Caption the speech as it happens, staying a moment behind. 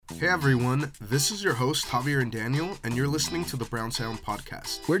Hey everyone, this is your host Javier and Daniel, and you're listening to the Brown Sound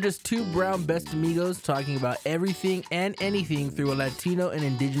Podcast. We're just two brown best amigos talking about everything and anything through a Latino and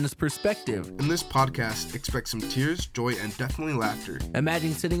Indigenous perspective. In this podcast, expect some tears, joy, and definitely laughter.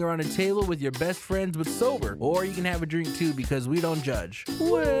 Imagine sitting around a table with your best friends but sober, or you can have a drink too because we don't judge.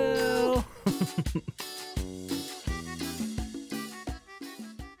 Well...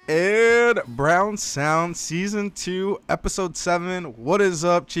 And Brown Sound Season 2, Episode 7. What is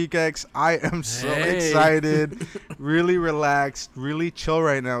up, Chiquex? I am so excited, really relaxed, really chill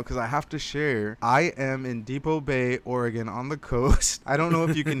right now because I have to share. I am in Depot Bay, Oregon on the coast. I don't know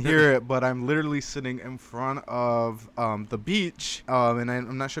if you can hear it, but I'm literally sitting in front of the beach. And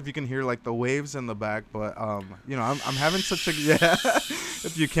I'm not sure if you can hear like the waves in the back, but you know, I'm having such a, yeah.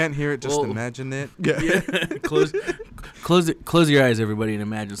 If you can't hear it, just imagine it. Yeah. Close your eyes, everybody, and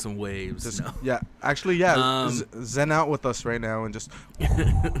imagine some waves. Just, yeah, actually, yeah. Zen out with us right now and just.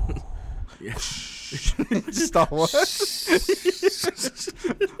 Stop what?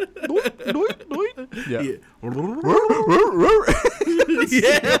 Yeah. Yeah.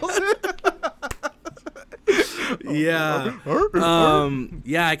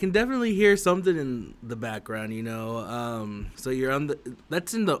 Yeah, I can definitely hear something in the background, you know. So you're on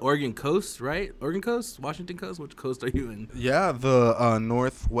that's in the Oregon coast, right? Oregon coast? Washington coast? Which coast are you in? Yeah, the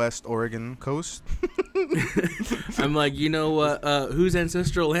northwest Oregon coast. I'm like, you know what? Whose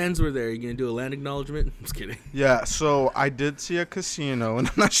ancestral lands were there? Are you going to do a land acknowledgement? I'm just kidding. Yeah, so I did see a casino, and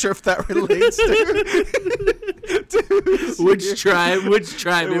I'm not sure if that relates to Which tribe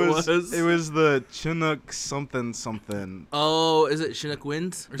it was? It was the Chinook something. Oh, is it Chinook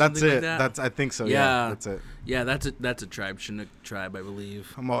Winds or that's something it. like that? That's I think so. Yeah, that's it. Yeah, that's a tribe, Chinook tribe, I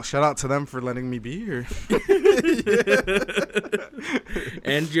believe. Well, shout out to them for letting me be here.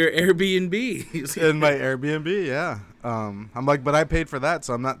 And your Airbnb. And my Airbnb, yeah. I'm like, but I paid for that,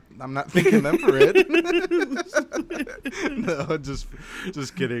 so I'm not thanking them for it. No, just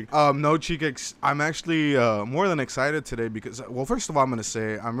kidding. No, Chiquex, I'm actually more than excited today because, well, first of all, I'm gonna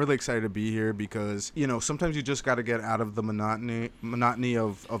say I'm really excited to be here because, you know, sometimes you just got to get out of the monotony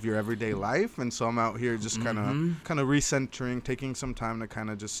of your everyday life, and so I'm out here just kind of recentering, taking some time to kind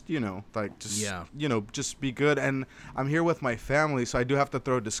of just, you know, like just be good. And I'm here with my family, so I do have to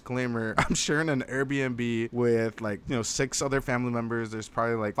throw a disclaimer. I'm sharing an Airbnb with like, you know, 6 other family members. There's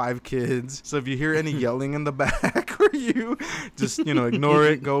probably like 5 kids. So if you hear any yelling in the back or you just, you know, ignore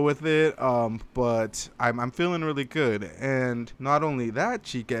it, go with it. But I'm feeling really good. And not only that,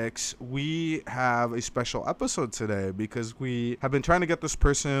 Chiquex, we have a special episode today because we have been trying to get this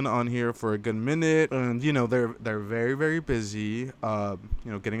person on here for a good minute. And, you know, they're very, very busy, you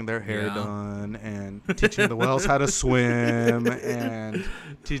know, getting their hair done and teaching the whales how to swim and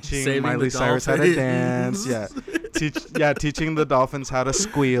teaching Saving Miley Cyrus how to dance. Yeah. Teaching the dolphins how to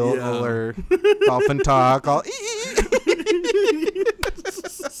squeal or dolphin talk.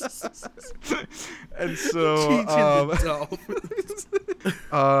 And so,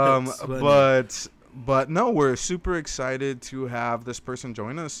 but no, we're super excited to have this person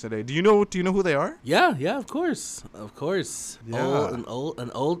join us today. Do you know who they are? Yeah, of course. Yeah. An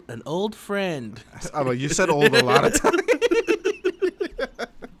old friend. Oh, well, you said old a lot of times.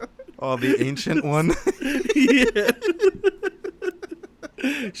 Oh, the ancient one. Yeah.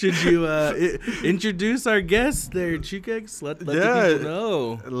 Should you introduce our guest there, Chiquex? Let the people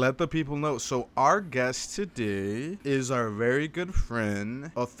know. Let the people know. So our guest today is our very good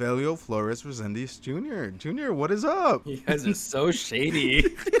friend, Ofelio Flores Resendiz Jr. Jr., what is up? You guys are so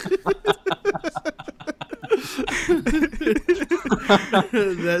shady.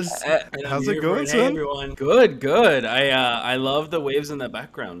 How's it going, son? Hey, everyone. Good. I love the waves in the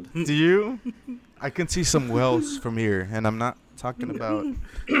background. Do you? I can see some whales from here, and I'm not talking about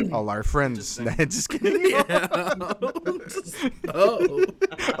all our friends. Just kidding. Yeah.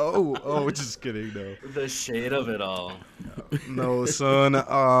 Just kidding. No. The shade of it all. No, son.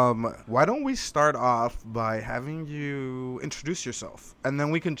 Why don't we start off by having you introduce yourself, and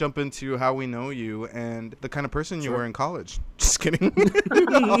then we can jump into how we know you and the kind of person you were in college. Just kidding.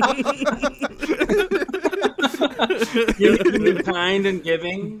 You're kind and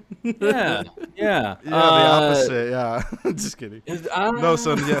giving. Yeah. Yeah, the opposite. Yeah. Just kidding. No,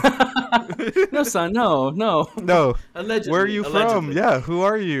 son. Yeah. No, son. No. No. Allegedly. Where are you from? Yeah. Who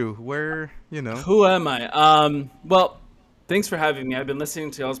are you? Where? You know. Who am I? Well, thanks for having me. I've been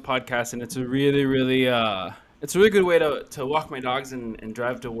listening to y'all's podcast, and it's a really, really, it's a really good way to walk my dogs and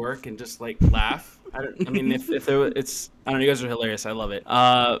drive to work and just like laugh. I mean, if there were, it's, I don't know, you guys are hilarious. I love it.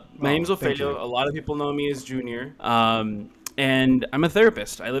 My name's Ofelio. A lot of people know me as Junior. And I'm a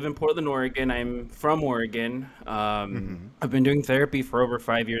therapist. I live in Portland, Oregon. I'm from Oregon. I've been doing therapy for over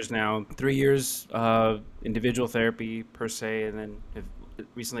 5 years now. 3 years individual therapy per se, and then have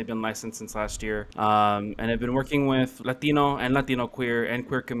recently been licensed since last year. And I've been working with Latino and Latino queer and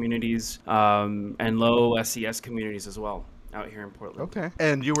queer communities and low SES communities as well out here in Portland. Okay.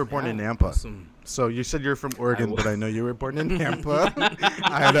 And you were born in Nampa. Awesome. So you said you're from Oregon, but I know you were born in Nampa,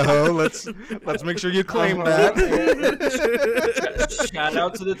 Idaho. Let's make sure you claim that. Shout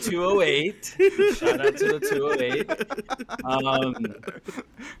out to the 208. Shout out to the 208.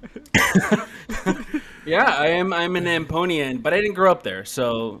 Yeah, I'm an Namponian, but I didn't grow up there,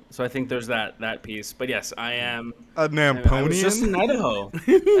 so I think there's that piece. But yes, I am A I Namponian? was just in Idaho.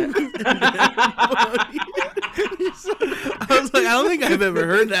 I was like, I don't think I've ever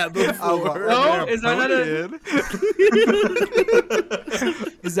heard that before. No, is that not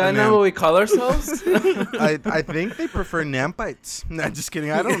is that not what we call ourselves? I think they prefer Nampites. No, just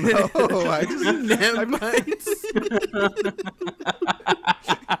kidding. I don't know. I just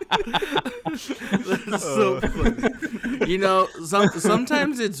That's so funny. You know,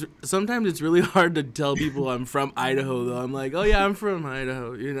 sometimes it's really hard to tell people I'm from Idaho. Though I'm like, oh yeah, I'm from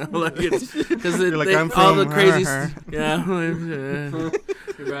Idaho. You know, like it's because like, I'm all from the crazy. her. Yeah,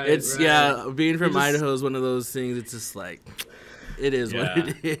 Right, it's right. yeah. Being from Idaho is one of those things. It's just like it is what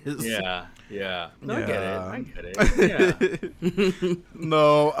it is. Yeah. No, Yeah. I get it. Yeah.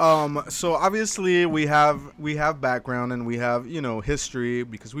 No, so obviously we have background and we have, history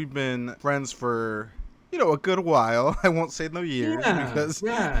because we've been friends for, a good while. I won't say no years because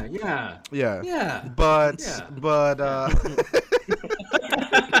Yeah. But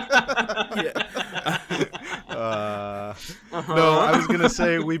no, I was gonna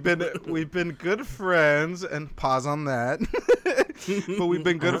say we've been good friends, and pause on that. But we've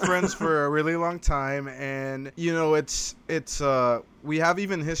been good friends for a really long time, and it's we have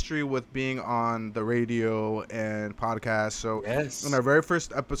even history with being on the radio and podcasts. So Yes. in our very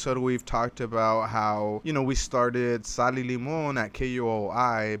first episode, we've talked about how we started Sal y Limon at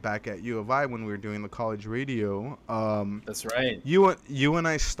KUOI back at U of I when we were doing the college radio. That's right. You and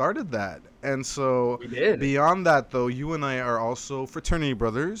I started that. And so We did. beyond that, though, you and I are also fraternity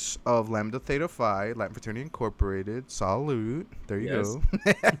brothers of Lambda Theta Phi, Latin Fraternity Incorporated. Salute. There you go.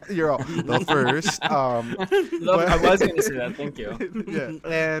 You're all the first. I was going to say that. Thank you. Yeah.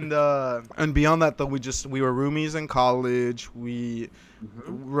 And beyond that, though, we were roomies in college. We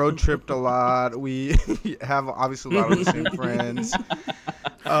road tripped a lot. We have obviously a lot of the same friends.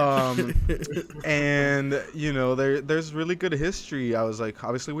 And there's really good history. I was like,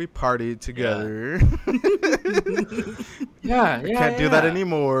 obviously we partied together. Yeah. Can't do that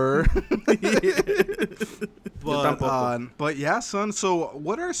anymore. Tampoco. But yeah, son. So,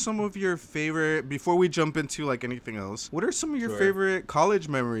 what are some of your favorite? Before we jump into like anything else, what are some of your Sure. favorite college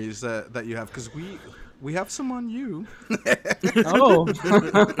memories that you have? Because we have some on you. Oh.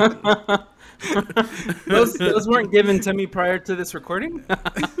 those weren't given to me prior to this recording?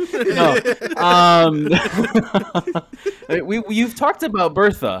 No. You've talked about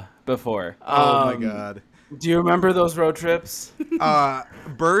Bertha before. Oh my God. Do you remember those road trips?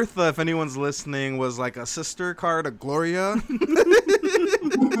 Bertha, if anyone's listening, was like a sister car to Gloria.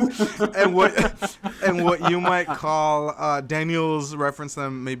 and what you might call Daniel's reference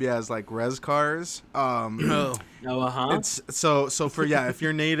them maybe as like res cars. Oh, It's so for if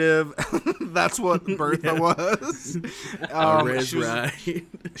you're native, that's what Bertha was.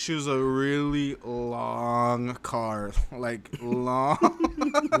 She was a really long car, like long.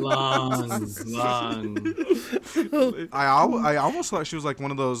 I almost thought she was like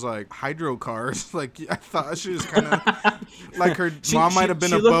one of those like hydro cars. Like I thought she was kind of like her mom might have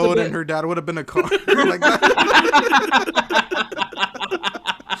been a boat and her dad would have been a car. Like that.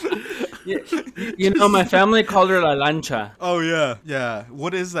 My family called her La Lancha. Oh yeah.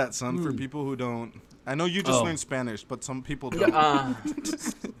 What is that, son? For people who don't, I know you just learned Spanish, but some people don't.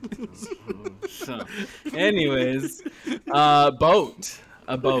 So, anyways, boat.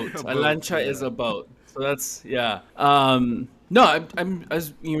 A boat. A lancha is a boat. So that's No, I'm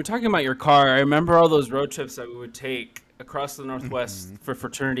as you were talking about your car. I remember all those road trips that we would take across the Northwest for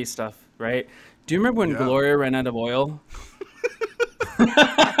fraternity stuff. Right? Do you remember when Gloria ran out of oil?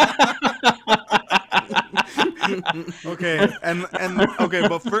 Okay,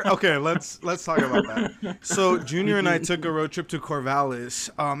 let's talk about that. So Junior and I took a road trip to Corvallis,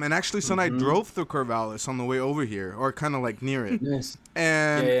 and actually, son, I drove through Corvallis on the way over here, or kind of like near it. Yes.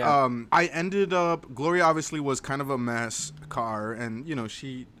 And I ended up. Gloria obviously was kind of a mess car, and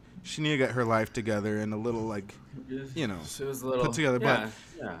she she needed to get her life together and a little like, you know, she was a little put together. But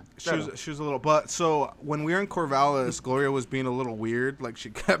she was a little. But so when we were in Corvallis, Gloria was being a little weird. Like she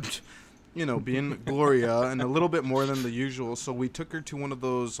kept, you know, being Gloria and a little bit more than the usual. So we took her to one of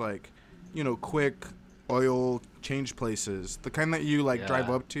those like, you know, quick oil change places, the kind that you like drive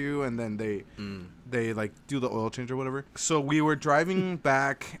up to and then they like do the oil change or whatever. So we were driving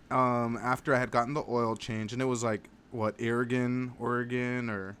back after I had gotten the oil change, and it was like what, Oregon,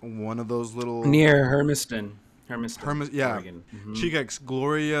 or one of those little near Hermiston, yeah. Oregon. Mm-hmm. Chigex,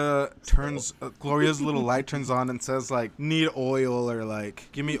 Gloria turns Gloria's little light turns on and says like, need oil, or like,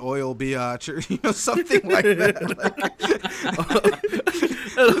 give me oil, biatch, or you know, something like that.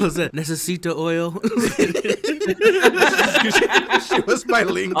 What was that? Necesito oil. she was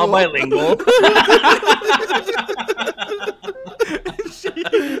bilingual. All bilingual.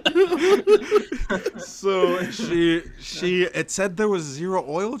 So she it said there was zero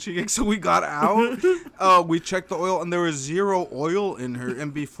oil, so we got out. We checked the oil and there was zero oil in her,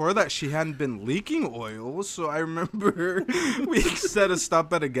 and before that she hadn't been leaking oil. So I remember we set a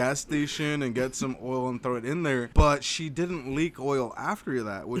stop at a gas station and get some oil and throw it in there, but she didn't leak oil after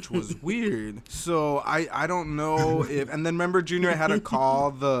that, which was weird. So I don't know if, and then remember Junior had to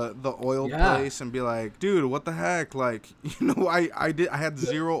call the oil place and be like, dude, what the heck, like, you know, I had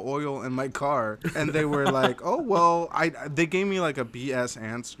zero oil in my car, and they were like, oh well, they gave me like a BS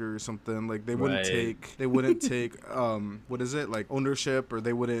answer or something, like they wouldn't take what is it, like ownership, or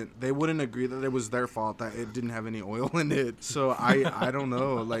they wouldn't agree that it was their fault that it didn't have any oil in it. So I don't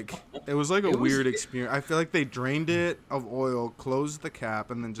know, like it was like a weird experience. I feel like they drained it of oil, closed the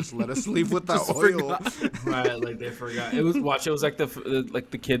cap, and then just let us leave without oil. Right, like they forgot. It was like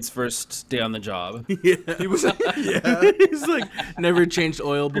the kid's first day on the job. Yeah, he was he's like never changed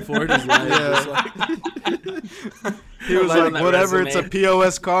oil before in his life. Yeah. He was like, whatever, resume. It's a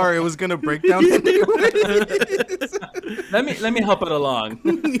POS car. It was gonna break down anyway. Let me help it along.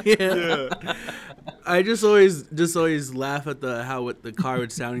 Yeah. I just always laugh at how the car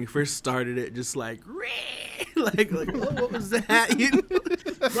would sound when you first started it, just like what was that? You know?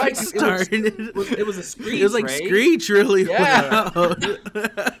 Right, started it was a screech. It was like screech, really. Yeah.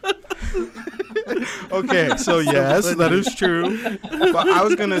 Okay, so yes, that is true. But I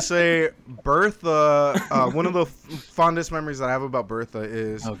was gonna say Bertha. One of the fondest memories that I have about Bertha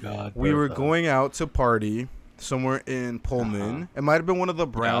is we were going out to party somewhere in Pullman. It might have been one of the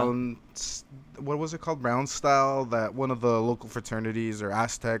Brown. What was it called? Brown style, that one of the local fraternities or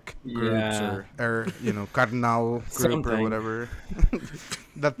Aztec groups or you know, Cardinal group something. Or whatever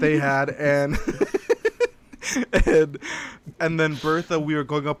that they had, and and then Bertha, we were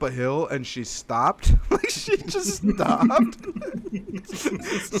going up a hill and she stopped. Like she just stopped.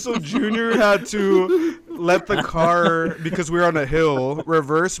 So Junior had to let the car, because we were on a hill,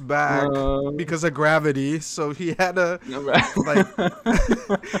 reverse back because of gravity. So he had to like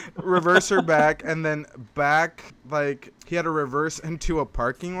reverse her back and then back, like he had to reverse into a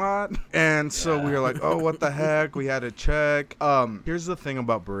parking lot. And so we were like, oh, what the heck? We had to check. Here's the thing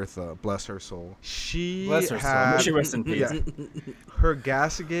about Bertha, bless her soul. She rest in peace. Yeah, her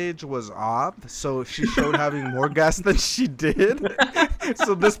gas gauge was off, so she showed having more gas than she did.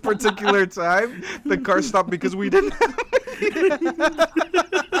 So this particular time, the car stopped because we didn't have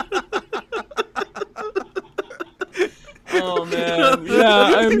Oh man,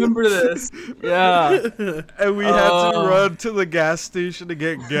 yeah, I remember this. Yeah, and we had to run to the gas station to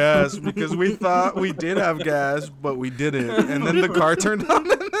get gas because we thought we did have gas, but we didn't. And then the car turned on,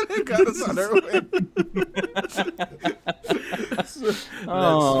 and then it got us on our way.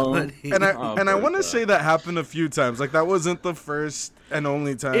 I want to say that happened a few times. Like that wasn't the first and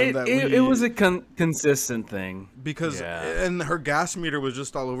only time it was a consistent thing, because and her gas meter was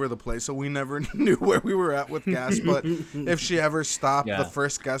just all over the place, so we never knew where we were at with gas. But if she ever stopped, the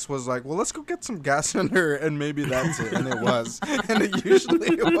first guess was like, well, let's go get some gas in her, and maybe that's it. And it was, and it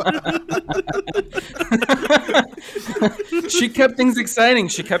usually was. She kept things exciting.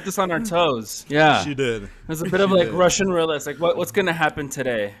 She kept us on our toes. Yeah, she did. It was a bit of like Russian roulette. Like what's gonna happen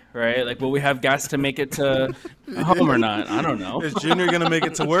today, right? Like, will we have gas to make it to home or not? I don't know. Is Junior gonna make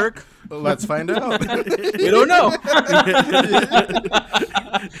it to work? Let's find out. We don't know.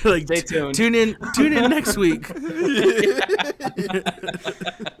 Like, stay tuned. Tune in next week.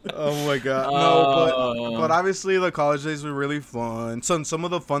 Oh my god. No, but obviously the college days were really fun. So some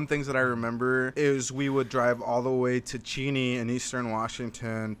of the fun things that I remember is we would drive all the way to Cheney in Eastern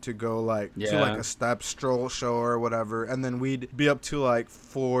Washington to go to like a step stroll show or whatever, and then we'd be up to like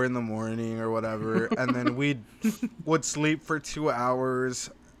 4 a.m. or whatever, and then would sleep for 2 hours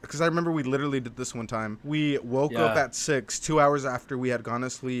because I remember we literally did this one time. We woke up at 6, 2 hours after we had gone to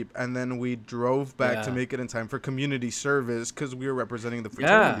sleep, and then we drove back to make it in time for community service because we were representing the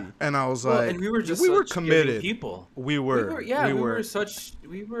fraternity. And I was like, and we were just committed people. We were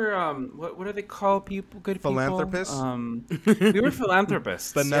what do they call people? Good philanthropists. We were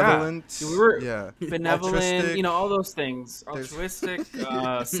philanthropists. Benevolent. We were benevolent. Altruistic. You know, all those things. Altruistic,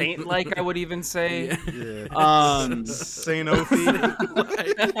 saint-like, I would even say. Yeah. Saint Ophi.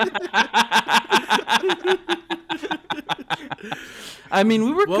 I mean,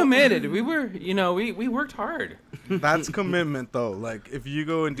 we were committed. We were, we worked hard. That's commitment, though. Like, if you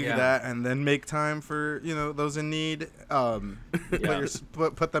go and do that and then make time for, those in need,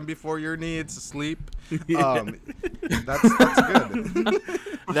 put them before your needs, sleep. That's good.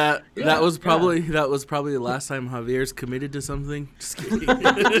 That was probably the last time Javier's committed to something. Just kidding.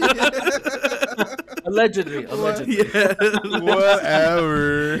 Allegedly. Yeah.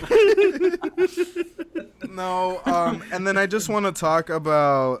 Whatever. No, and then I just want to talk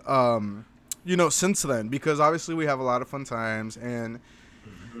about, since then, because obviously we have a lot of fun times, and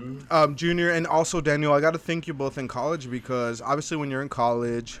Junior and also Daniel, I got to thank you both in college, because obviously when you're in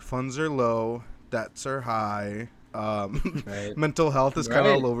college, funds are low, debts are high, mental health is kind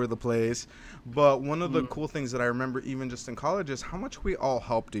of all over the place. But one of the cool things that I remember even just in college is how much we all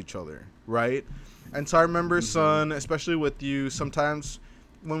helped each other, right? And so I remember, son, especially with you, sometimes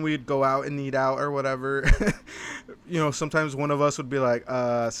when we'd go out and eat out or whatever, sometimes one of us would be like,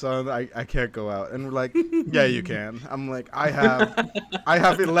 son, I can't go out. And we're like, yeah, you can. I'm like, I have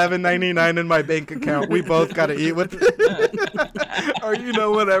 $11.99 in my bank account. We both got to eat with it. Or,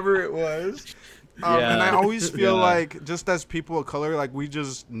 whatever it was. And I always feel like, just as people of color, like, we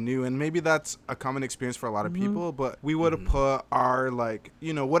just knew, and maybe that's a common experience for a lot of people, but we would have put our, like,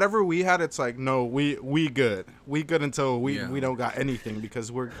 whatever we had, it's like, no, we good. We good until we don't got anything,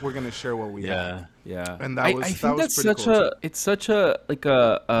 because we're going to share what we have. Yeah. And I think that's pretty such cool it's such a, like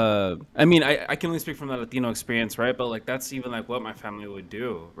a, I mean, I can only speak from the Latino experience, right? But, like, that's even, like, what my family would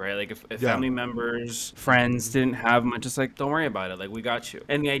do, right? Like, if family members, friends didn't have much, it's like, don't worry about it. Like, we got you.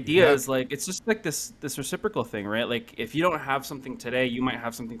 And the idea is, like, it's just, like, this reciprocal thing, right? Like, if you don't have something today, you might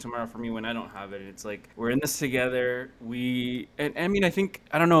have something tomorrow for me when I don't have it. It's like, we're in this together. And I mean, I don't think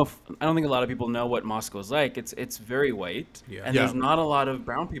a lot of people know what Moscow is like. It's very white, and there's not a lot of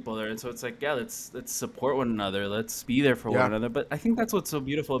brown people there. And so it's like, let's support one another. Let's be there for one another. But I think that's what's so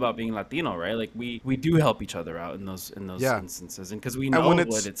beautiful about being Latino, right? Like, we do help each other out in those instances, and because we know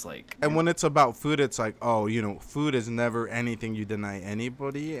what it's like. And when it's about food, it's like, food is never anything you deny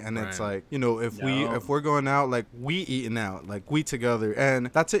anybody. And it's like, if we're going out, like, we eating out, like, we together. And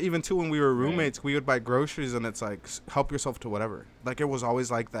that's it. Even too, when we were roommates, we would buy groceries, and it's like, help yourself to whatever. Like, it was always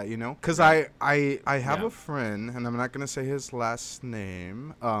like that, because I have a friend, and I'm not gonna say his last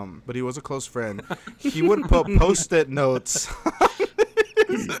name, but he was a close friend. He would put Post-it notes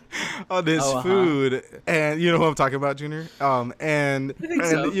on his food, and you know what I'm talking about, Junior. And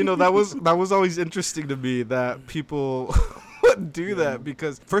that was always interesting to me that people would do that,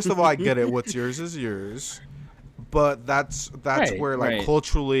 because first of all, I get it. What's yours is yours. But that's where, like,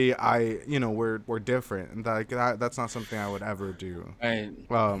 culturally, we're different, and like that's not something I would ever do.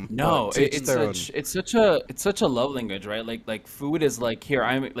 No, it's such a love language, right? Like food is like, here,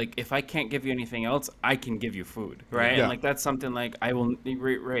 I'm like, if I can't give you anything else, I can give you food, right? And like, that's something, like, I will,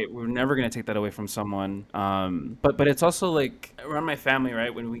 right? We're never gonna take that away from someone. But it's also, like, around my family,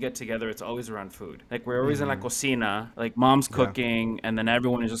 right? When we get together, it's always around food. Like, we're always in la cocina, like, mom's cooking, and then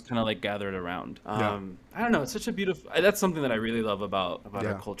everyone is just kind of, like, gathered around. I don't know. It's such a beautiful. That's something that I really love about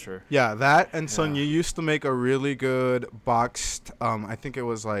our culture. Yeah, that and Son, you used to make a really good boxed. I think it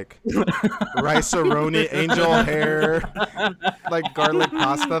was like rice-a-roni, angel hair, like garlic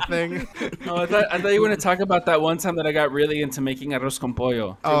pasta thing. Oh, I thought you were gonna talk about that one time that I got really into making arroz con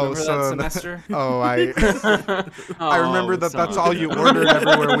pollo. Remember that semester? I remember that. That's all you ordered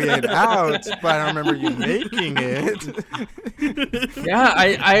everywhere we ate out, but I don't remember you making it. Yeah,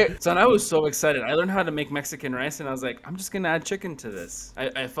 I was so excited. I learned how to make Mexican rice, and I was like, I'm just gonna add chicken to this.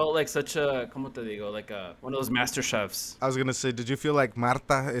 I felt like such a, como te digo, like one of those master chefs. I was gonna say, did you feel like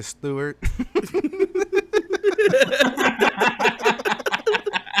Martha Stewart?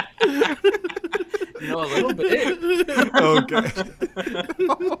 A little bit. Okay.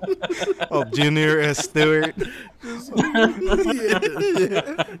 Junior Stewart.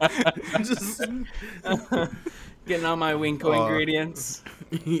 Just getting all my Winco ingredients.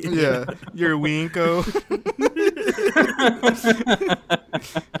 Yeah, you're Winko.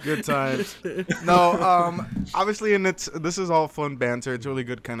 Good times. No, obviously, and this is all fun banter. It's really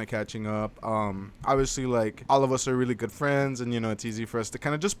good kind of catching up. Obviously, like, all of us are really good friends, and, you know, it's easy for us to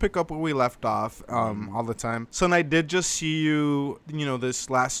kind of just pick up where we left off all the time. So, and I did just see you, you know, this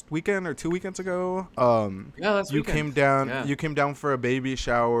last weekend or 2 weekends ago. Yeah, last you weekend. came down. Yeah. You came down for a baby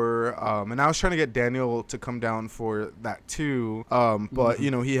shower, and I was trying to get Daniel to come down for that too. But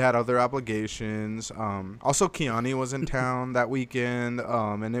you know, he had other obligations. Also, Kiani was in town that weekend,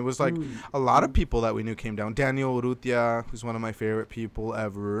 and it was like a lot of people that we knew came down. Daniel Urrutia, who's one of my favorite people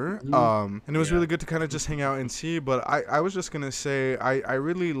ever. And it was really good to kind of just hang out and see. But I was just gonna say I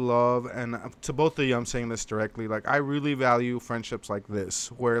really love, and to both of you, I'm saying this directly. Like, I really value friendships like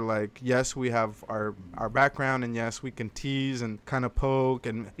this, where, like, yes, we have our background, and yes, we can tease and kind of poke,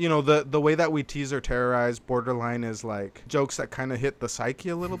 and, you know, the way that we tease or terrorize borderline is like jokes that kind of hit the psyche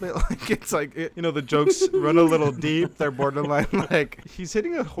a little bit. Like, it's like, you know, the jokes run a little deep. They're borderline like he's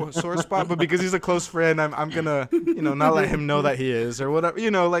hitting a sore spot, but because he's a close friend, I'm gonna, you know, not let him know that he is or whatever.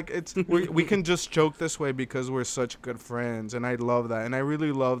 You know, like, it's we can just joke this way because we're such good friends, and I love that, and I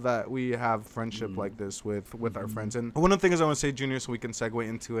really love that we have friendship like this with our friends. And one of the things I want to say, Junior, so we can segue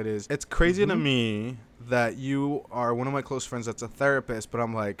into it, is it's crazy to me that you are one of my close friends that's a therapist, but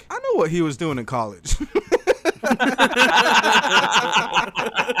I'm like, I know what he was doing in college.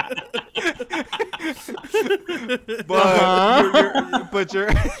 But you're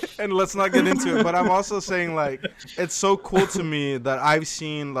and let's not get into it, but I'm also saying, like, it's so cool to me that I've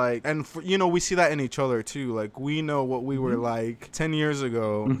seen, like, and you know, we see that in each other too. Like, we know what we were like 10 years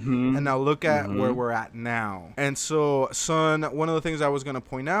ago, and now look at where we're at now. And so, son, one of the things I was going to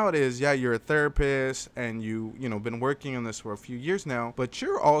point out is, yeah, you're a therapist, and you know, been working on this for a few years now, but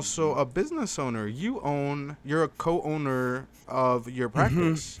you're also a business owner. You're a co-owner of your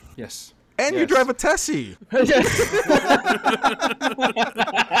practice. Yes. And you drive a Tessie. He's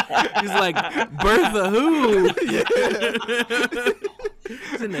like, Bertha who? Yeah.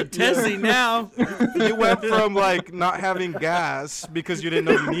 He's in the Tessie now. You went from, like, not having gas because you didn't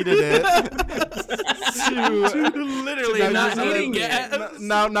know you needed it to literally not needing gas.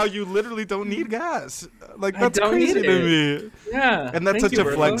 Now you literally don't need gas. Like, that's crazy to me. Yeah. And that's such a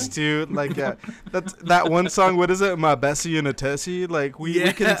flex too. Like, yeah, that's that one song. What is it? My Bessie and a Tessie. Like, we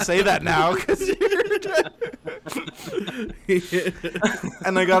can say that now because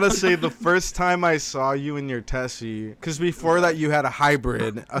And I gotta say, the first time I saw you in your Tessie, because before that you had a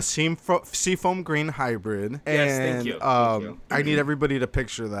hybrid, a seafoam green hybrid. And, yes, thank you. I need everybody to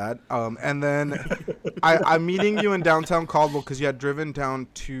picture that. And then I'm meeting you in downtown Caldwell because you had driven down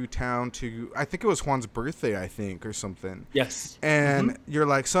to town to, I think it was Juan's birthday, I think, or something. Yes. And you're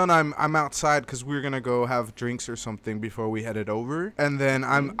like, son, I'm outside because we're gonna go have drinks or something before we headed over. And then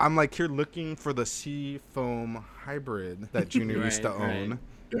I'm like here looking for the seafoam hybrid that Junior used to own.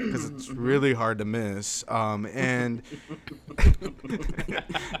 Because it's really hard to miss. And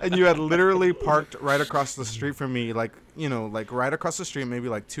and you had literally parked right across the street from me, like, you know, like right across the street, maybe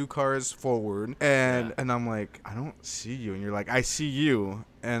like 2 cars forward. And I'm like, I don't see you. And you're like, I see you.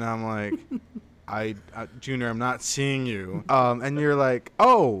 And I'm like, Junior, I'm not seeing you. And you're like,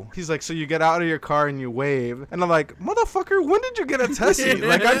 oh. He's like, so you get out of your car and you wave. And I'm like, motherfucker, when did you get a Tessie?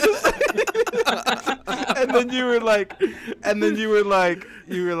 Like, I'm just and then you were like,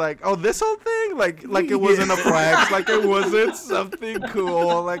 oh, this whole thing? Like it wasn't a flex. Like, it wasn't something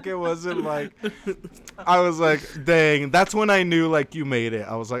cool. Like, it wasn't like, I was like, dang. That's when I knew, like, you made it.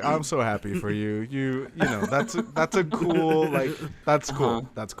 I was like, I'm so happy for you. You know, that's a cool, like, that's cool.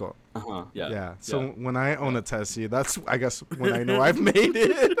 That's cool. Yeah. So when I own a Tessie, that's, I guess, when I know I've made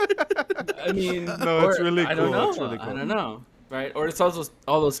it. I mean, no, it's really cool. I don't know. It's really cool. I don't know. Right? Or it's also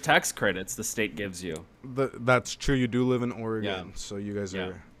all those tax credits the state gives you. That's true. You do live in Oregon, so you guys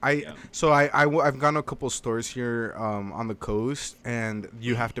are. I've gone to a couple stores here on the coast, and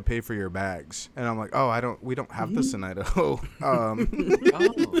you have to pay for your bags. And I'm like, oh, we don't have this in Idaho.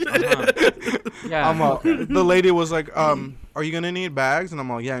 The lady was like, are you gonna need bags? And I'm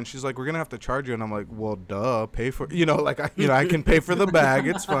like, yeah. And she's like, we're gonna have to charge you. And I'm like, well, duh, pay for, I can pay for the bag.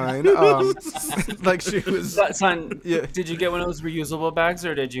 It's fine. Like, she was. Son, did you get one of those reusable bags,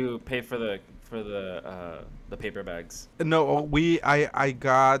 or did you pay for the paper bags? No, I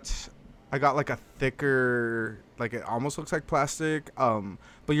got like a thicker, like, it almost looks like plastic.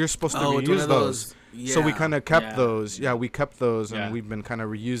 But you're supposed to reuse those. Yeah. So we kind of kept those. Yeah, we kept those, and we've been kind of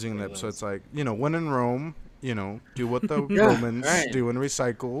reusing them. So it's like, you know, when in Rome, do what the Romans do and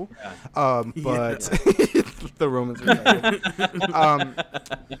recycle. But the Romans recycle.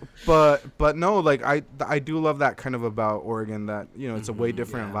 But no, like I do love that kind of about Oregon, that it's a way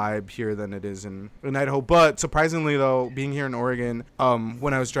different vibe here than it is in Idaho. But surprisingly though, being here in Oregon,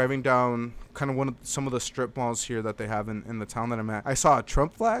 when I was driving down kind of some of the strip malls here that they have in the town that I'm at, I saw a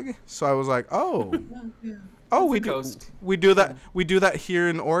Trump flag, so I was like, oh, we do that here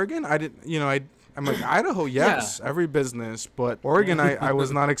in Oregon. I didn't, I'm like, Idaho, yes, every business, but Oregon, I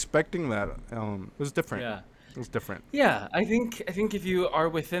was not expecting that. It was different. Yeah. It was different. Yeah, I think if you are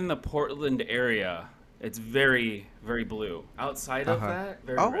within the Portland area, it's very, very blue. Outside of that,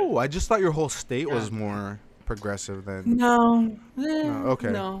 very red. I just thought your whole state was more progressive than. No.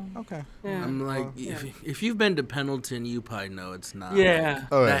 Okay. No. Okay. Yeah. I'm like, if you've been to Pendleton, you probably know it's not. Yeah.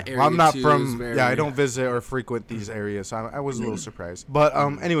 That area I'm not too from. is very... I don't visit or frequent these areas, so I was a little surprised. But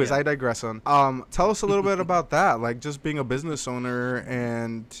anyways, I digress. Tell us a little bit about that, like just being a business owner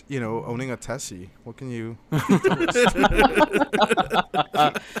and owning a Tessie. What can you tell us?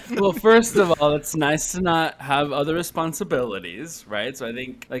 Well, first of all, it's nice to not have other responsibilities, right? So I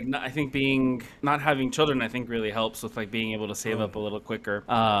think not having children, I think really helps with like being able to save up a little quicker,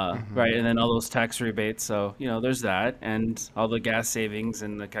 right? And then all those tax rebates. So there's that, and all the gas savings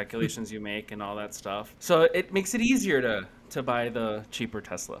and the calculations you make and all that stuff. So it makes it easier to buy the cheaper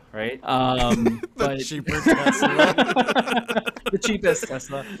Tesla, right? Cheaper Tesla. The cheapest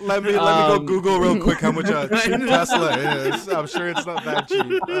Tesla. Let me go Google real quick how much a cheap Tesla is. I'm sure it's not that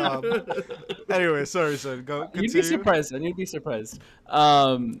cheap. Anyway, sorry, son. Go. Continue. You'd be surprised.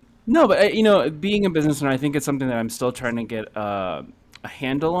 No, but being a business owner, I think it's something that I'm still trying to get a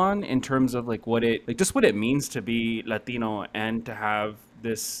handle on in terms of like what it means to be Latino and to have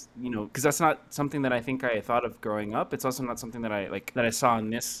this, because that's not something that I think I thought of growing up. It's also not something that I saw in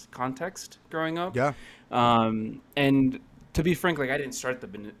this context growing up. Yeah. And to be frank, like I didn't start the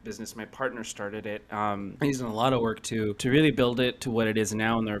business. My partner started it. He's done a lot of work to really build it to what it is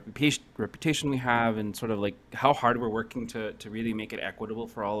now, and the reputation we have, and sort of like how hard we're working to really make it equitable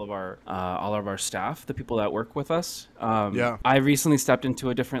for all of our staff, the people that work with us. I recently stepped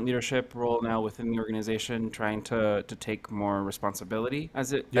into a different leadership role now within the organization, trying to take more responsibility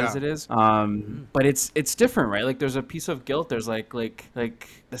as it is. But it's different, right? Like there's a piece of guilt. There's like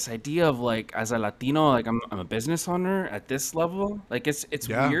this idea of like, as a Latino, like I'm a business owner at this level, like it's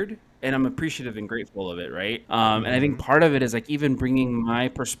weird, and I'm appreciative and grateful of it, right? And I think part of it is like even bringing my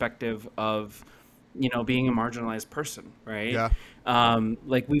perspective of being a marginalized person, right?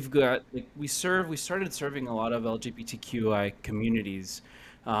 Like we started serving a lot of LGBTQI communities,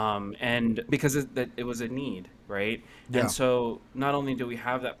 and because it was a need, right? And so not only do we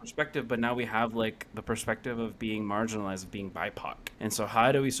have that perspective, but now we have like the perspective of being marginalized, of being BIPOC. And so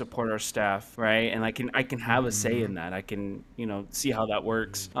how do we support our staff, right? And I can have a say in that. I can see how that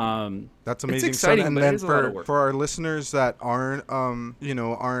works. That's amazing. It's exciting, and but then it is a lot of work. for our listeners that aren't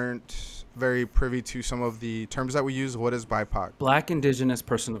very privy to some of the terms that we use, what is BIPOC? Black, Indigenous,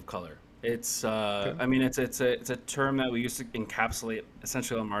 Person of Color. It's I mean it's a term that we use to encapsulate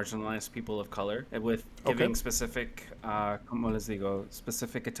essentially all marginalized people of color, with giving specific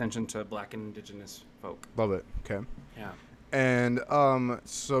specific attention to Black and Indigenous folk. Love it. Okay. Yeah. And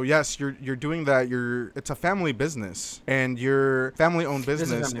so yes, you're doing that. It's a family business, and you're family-owned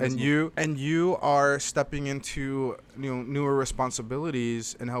business, and you are stepping into newer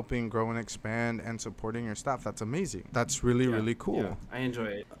responsibilities and helping grow and expand and supporting your staff. That's amazing. That's really cool. Yeah, I enjoy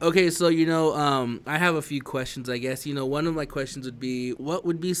it. Okay, so I have a few questions. I guess one of my questions would be, what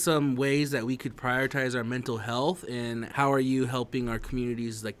would be some ways that we could prioritize our mental health, and how are you helping our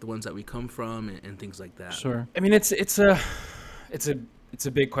communities, like the ones that we come from, and things like that? Sure. I mean, it's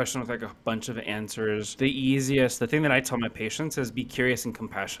a big question with like a bunch of answers. The thing that I tell my patients is be curious and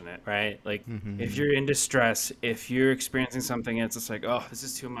compassionate, right? Like if you're in distress, if you're experiencing something and it's just like, oh, this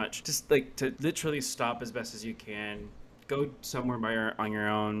is too much, just like to literally stop as best as you can. Go somewhere on your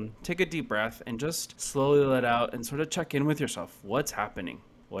own, take a deep breath, and just slowly let out and sort of check in with yourself. What's happening?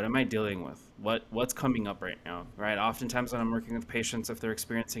 What am I dealing with? What's coming up right now, right? Oftentimes when I'm working with patients, if they're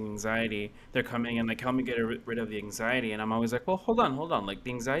experiencing anxiety, they're coming in like, help me get rid of the anxiety. And I'm always like, well, hold on. Like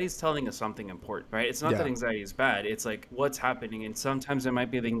the anxiety is telling us something important, right? It's not that anxiety is bad. It's like what's happening. And sometimes it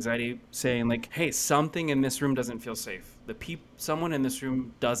might be the anxiety saying like, hey, something in this room doesn't feel safe. Someone in this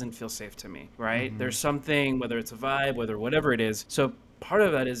room doesn't feel safe to me, right? There's something, whether it's a vibe, whatever it is. So part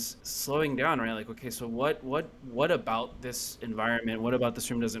of that is slowing down, right? Like, okay, so what about this environment? What about this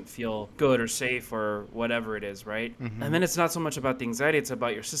room doesn't feel good or safe or whatever it is, right? And then it's not so much about the anxiety, it's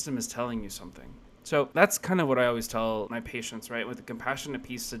about your system is telling you something, So that's kind of what I always tell my patients, right? With the compassionate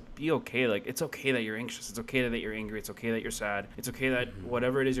piece, to be okay. Like, it's okay that you're anxious. It's okay that you're angry. It's okay that you're sad. It's okay that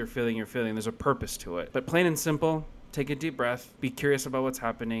whatever it is you're feeling, there's a purpose to it. But plain and simple, take a deep breath, be curious about what's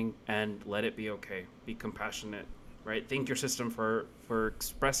happening, and let it be okay. Be compassionate, right? Thank your system for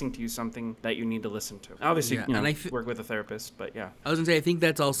expressing to you something that you need to listen to. Obviously, work with a therapist, but yeah. I was gonna say, I think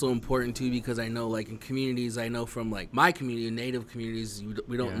that's also important too, because I know, like, in communities, I know from, like, my community, Native communities,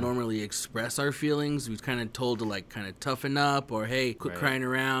 we don't normally express our feelings. We're kind of told to, like, kind of toughen up, or, hey, quit crying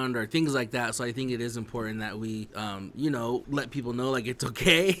around, or things like that. So I think it is important that we, let people know, like, it's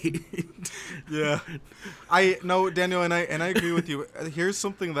okay. Yeah. I know, Daniel, and I agree with you. Here's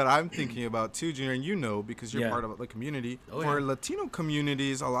something that I'm thinking about too, Junior, and because you're part of the community. For Latino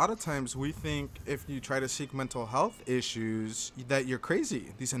communities, a lot of times we think if you try to seek mental health issues that you're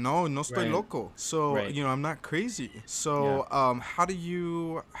crazy. Dice, no estoy loco. So, I'm not crazy. So, how do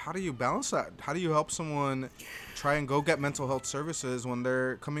you balance that? How do you help someone try and go get mental health services when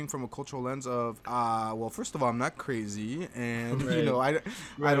they're coming from a cultural lens of, well, first of all, I'm not crazy, and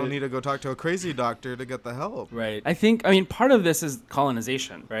I don't need to go talk to a crazy doctor to get the help. Right. I mean, part of this is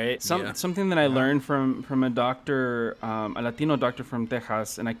colonization, right? Something that I learned from a doctor, a Latino doctor from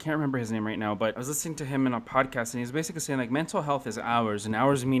Texas, and I can't remember his name right now, but I was listening to him in a podcast, and he was basically saying, like, mental health is ours, and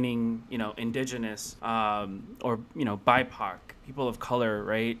ours meaning, indigenous, or, BIPOC, people of color,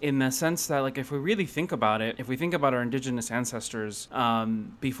 right? In the sense that, like, if we really think about it, if we think about our indigenous ancestors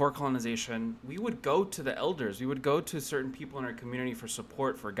before colonization, we would go to the elders. We would go to certain people in our community for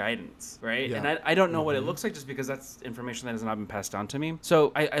support, for guidance, right? Yeah. And I don't know what it looks like, just because that's information that has not been passed down to me.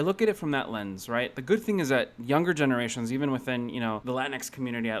 So I look at it from that lens, right? The good thing is that younger generations, even within, the Latinx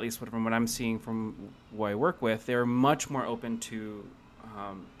community, at least from what I'm seeing from who I work with, they're much more open to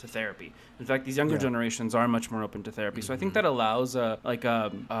therapy. In fact, these younger generations are much more open to therapy. So I think that allows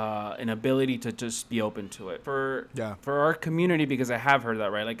an ability to just be open to it. For our community, because I have heard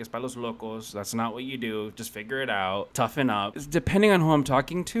that, right? Like, es pa los locos, that's not what you do. Just figure it out. Toughen up. Depending on who I'm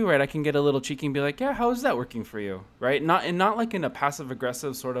talking to, right, I can get a little cheeky and be like, yeah, how is that working for you? Right? Not like in a passive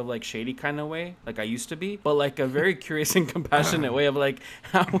aggressive sort of like shady kind of way, like I used to be, but like a very curious and compassionate way of like,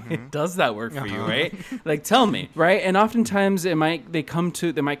 how does that work for you, right? Like, tell me, right? And oftentimes they might come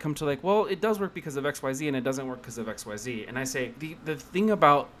to like, well, it does work because of XYZ, and it doesn't work because of XYZ. And I say, the thing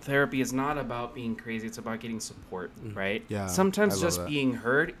about therapy is not about being crazy. It's about getting support, right? Yeah. Sometimes just being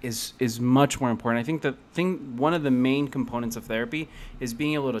heard is much more important. I think one of the main components of therapy is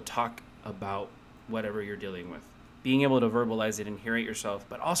being able to talk about whatever you're dealing with. Being able to verbalize it and hear it yourself,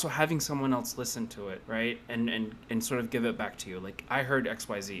 but also having someone else listen to it, right? And sort of give it back to you. Like, I heard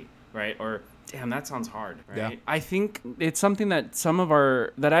XYZ, right? Or, damn, that sounds hard, right? Yeah. I think it's something that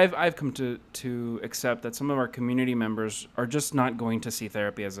I've come to accept, that some of our community members are just not going to see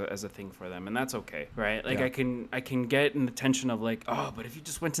therapy as a thing for them, and that's okay, right? Like, I can get in the tension of like, oh, but if you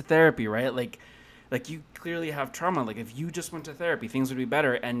just went to therapy, right? Like you clearly have trauma. Like, if you just went to therapy, things would be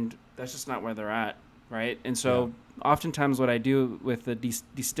better, and that's just not where they're at. Right. And so oftentimes what I do with the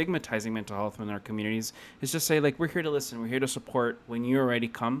destigmatizing mental health in our communities is just say, like, we're here to listen. We're here to support when you're ready,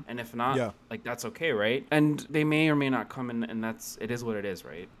 come. And if not, like, that's okay. Right. And they may or may not come. And it is what it is.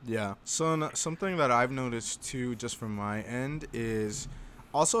 Right. Yeah. So something that I've noticed, too, just from my end, is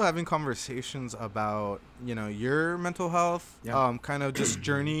also having conversations about, your mental health, kind of just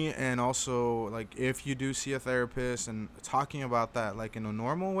journey, and also, like, if you do see a therapist, and talking about that, like, in a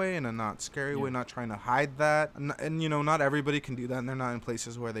normal way, in a not scary way, not trying to hide that. And not everybody can do that, and they're not in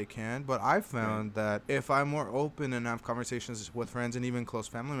places where they can. But I've found that if I'm more open and have conversations with friends and even close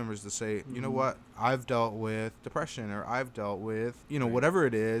family members to say, you know what, I've dealt with depression, or I've dealt with, whatever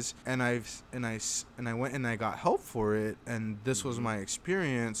it is, and I went and I got help for it, and this was my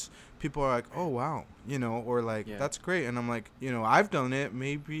experience. People are like, oh, wow, or like, that's great. And I'm like, I've done it.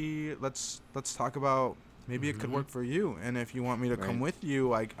 Maybe let's talk about, maybe it could work for you. And if you want me to come with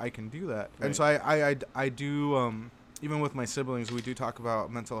you, I can do that. Right. And so I do, even with my siblings, we do talk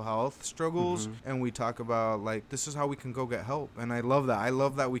about mental health struggles, and we talk about, like, this is how we can go get help. And I love that. I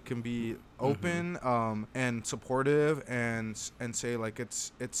love that we can be open and supportive, and say, like,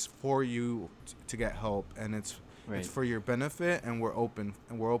 it's for you to get help, and it's for your benefit, and we're open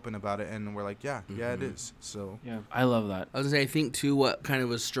about it, and we're like, yeah, it is. So I love that. I was gonna say, I think too, what kind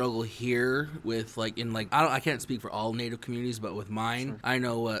of a struggle here with, like, in, like, I can't speak for all Native communities, but with mine, I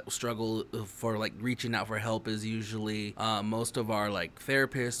know what struggle for, like, reaching out for help is usually most of our, like,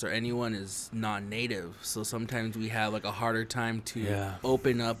 therapists or anyone is non-Native, so sometimes we have, like, a harder time to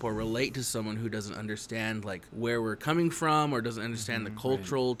open up or relate to someone who doesn't understand, like, where we're coming from, or doesn't understand the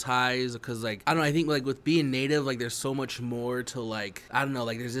cultural ties, because, like, I don't know, I think, like, with being Native, like, like there's so much more to like, I don't know,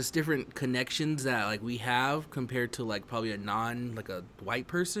 like there's just different connections that like we have compared to like probably a white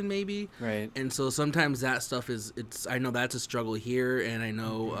person maybe. Right. And so sometimes that stuff I know that's a struggle here, and I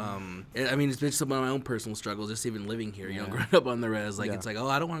know, I mean, it's been some of my own personal struggles just even living here, you know, growing up on the res, like it's like, oh,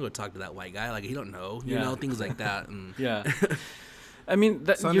 I don't want to go talk to that white guy, like he don't know, you know, things like that. And yeah. I mean,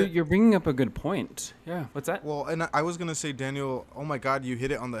 you're bringing up a good point. Yeah. What's that? Well, and I was going to say, Daniel, oh my God, you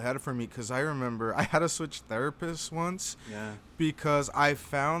hit it on the head for me, because I remember I had to switch therapists once. Yeah. Because I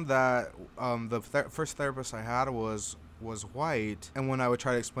found that the first therapist I had was white, and when I would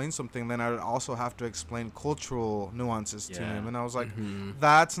try to explain something, then I would also have to explain cultural nuances to him, and I was like,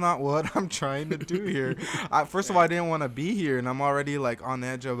 that's not what I'm trying to do here. First of all, I didn't want to be here, and I'm already like on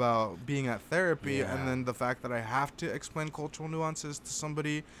edge about being at therapy, and then the fact that I have to explain cultural nuances to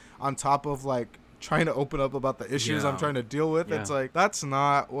somebody on top of like trying to open up about the issues I'm trying to deal with. It's like, that's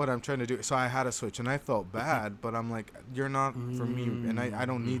not what I'm trying to do. So I had to switch, and I felt bad, but I'm like, you're not for me, and I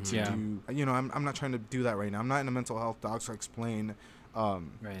don't need to do, you know, I'm not trying to do that right now. I'm not in a mental health doc to explain,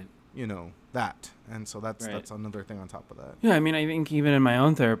 you know, that. And so that's another thing on top of that. Yeah, I mean, I think even in my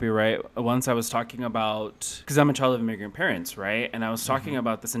own therapy, right, once I was talking about, because I'm a child of immigrant parents, right, and I was talking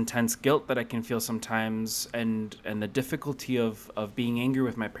about this intense guilt that I can feel sometimes, and the difficulty of being angry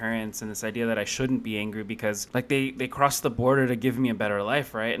with my parents, and this idea that I shouldn't be angry because, like, they crossed the border to give me a better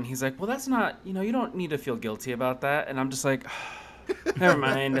life, right? And he's like, well, that's not, you know, you don't need to feel guilty about that. And I'm just like, never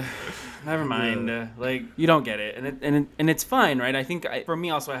mind. Like, you don't get it, and it's fine, right? I think for me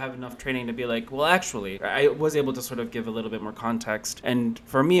also, I have enough training to be like, well, actually, I was able to sort of give a little bit more context, and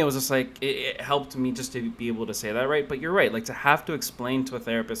for me, it was just like it helped me just to be able to say that, right? But you're right, like to have to explain to a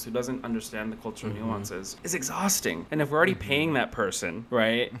therapist who doesn't understand the cultural nuances is exhausting. And if we're already paying that person,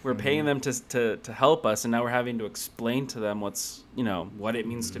 right, we're paying them to help us, and now we're having to explain to them what's, you know, what it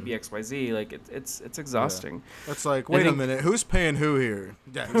means to be XYZ. Like it's exhausting. It's like, wait a minute, who's paying who here?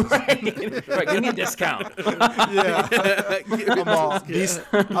 Yeah. Right, give me a discount.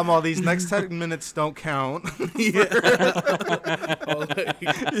 I'm all these next 10 minutes don't count.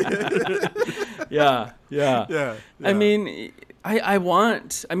 Yeah. I mean,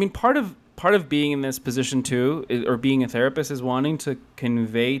 part of being in this position too, or being a therapist, is wanting to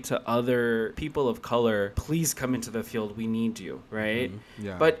convey to other people of color, please come into the field, we need you, right?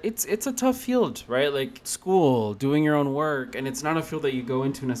 Yeah. But it's a tough field, right? Like school, doing your own work, and it's not a field that you go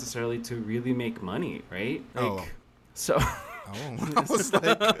into necessarily to really make money, right? Like, so. Oh, I was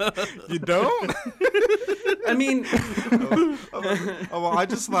like, you don't? I mean, well, I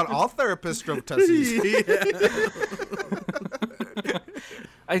just thought all therapists drove Tessies.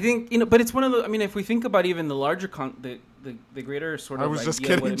 I think, you know, but it's one of the, I mean, if we think about even the larger, the greater sort of idea of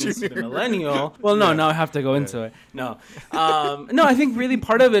what it means to be millennial. Well, no, now I have to go into it. No. No, I think really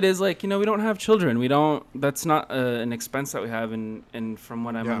part of it is like, you know, we don't have children. That's not an expense that we have. And from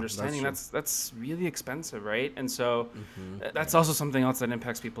what I'm understanding, that's really expensive, right? And so that's also something else that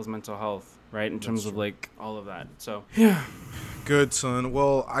impacts people's mental health, right? In terms of like all of that. So, yeah. Good, son.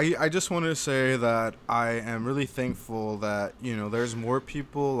 Well, I just wanted to say that I am really thankful that, you know, there's more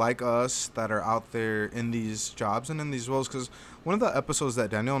people like us that are out there in these jobs and in these roles, because one of the episodes that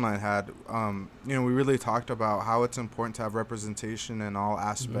Daniel and I had, you know, we really talked about how it's important to have representation in all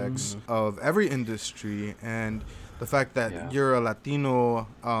aspects of every industry, and the fact that you're a Latino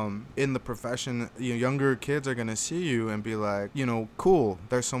in the profession, you know, younger kids are going to see you and be like, you know, cool,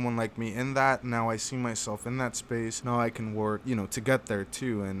 there's someone like me in that. Now I see myself in that space. Now I can work, you know, to get there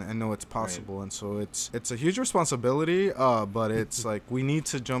too, and I know it's possible. Right. And so it's a huge responsibility, but it's like we need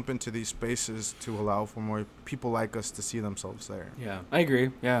to jump into these spaces to allow for more people like us to see themselves there. Yeah, I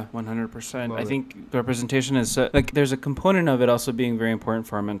agree. Yeah, 100%. I think representation is like there's a component of it also being very important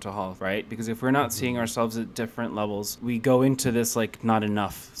for our mental health, right? Because if we're not seeing ourselves at different levels, we go into this like not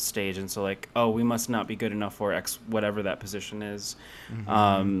enough stage, and so like, oh, we must not be good enough for X whatever that position is.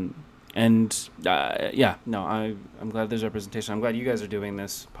 I'm glad there's representation. I'm glad you guys are doing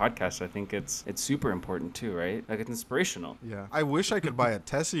this podcast. I think it's super important too, right? Like it's inspirational. Yeah, I wish I could buy a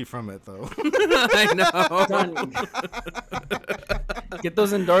Tessie from it though. I know. Get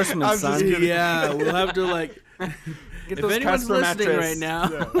those endorsements, son. Yeah, we'll have to like. If anyone's listening right now,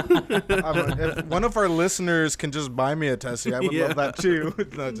 if one of our listeners can just buy me a Tessie, I would love that too.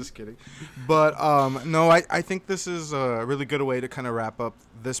 No, just kidding. But no, I think this is a really good way to kind of wrap up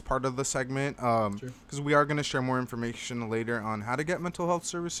this part of the segment because we are going to share more information later on how to get mental health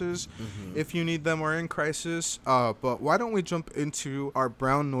services if you need them or in crisis. But why don't we jump into our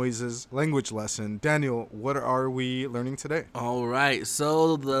brown noises language lesson? Daniel, what are we learning today? All right.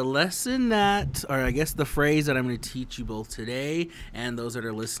 So the lesson that, or I guess the phrase that I'm going to teach you both today and those that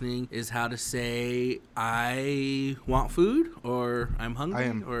are listening is how to say I want food or I'm hungry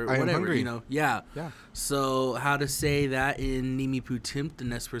or whatever. I am hungry. You know, yeah. So how to say that in Nimiputimp, the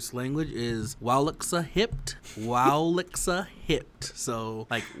Nez Perce language, is Wowluxa hipped, Wowluxa hipped. So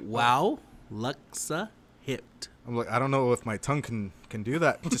like wow, luxa hipped. I'm like, I don't know if my tongue can do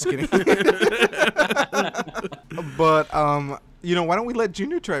that. Just kidding. But you know, why don't we let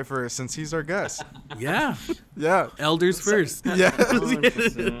Junior try first since he's our guest? Yeah. Yeah. Elders first. Yeah.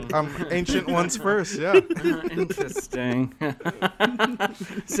 Oh, ancient ones first. Yeah. interesting.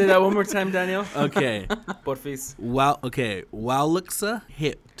 Say that one more time, Daniel. Okay. Porfis. Wow. Okay. Wowluxa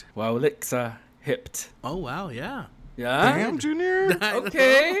hipped. Wowluxa hipped. Oh wow. Yeah. Yeah. Damn, Junior.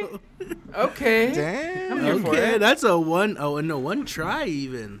 Okay. Okay. Damn. I'm here for Okay, it. that's a one. Oh, no, one try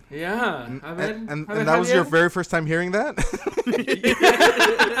even. Yeah. And that was your very first time hearing that?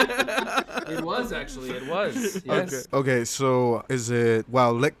 It was actually. It was. Yes. Okay, so is it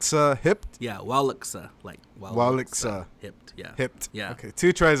Wowluxa hipped? Yeah, Wowluxa, like Wowluxa hipped. Yeah. hipped. Yeah. Okay,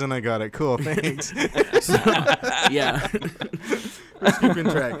 2 tries and I got it. Cool, thanks. So, yeah. Keeping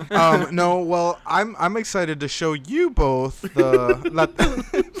track. No, well, I'm excited to show you both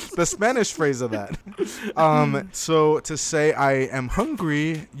the Spanish phrase of that. So to say I am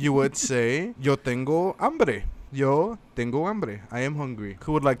hungry, you would say yo tengo hambre. Yo tengo hambre. I am hungry.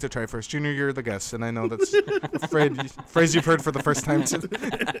 Who would like to try first? Junior, you're the guest, and I know that's a phrase you've heard for the first time too.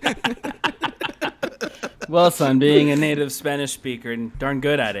 Well, son, being a native Spanish speaker and darn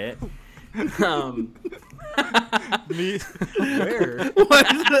good at it. Me? Where?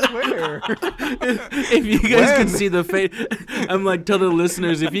 Where? If you guys can see the face, I'm like, tell the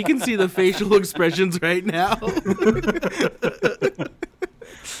listeners, if you can see the facial expressions right now.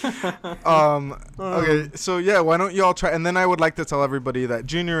 Okay, so yeah, why don't you all try? And then I would like to tell everybody that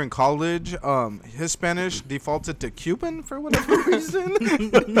Junior in college, his Spanish defaulted to Cuban for whatever reason.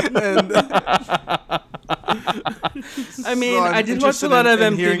 And, I mean, so I did watch a lot of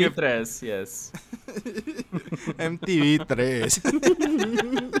hearing MTV3, yes. MTV3.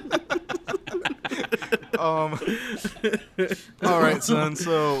 All right, son.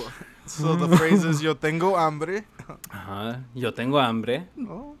 So the phrase is "Yo tengo hambre." Yo tengo hambre.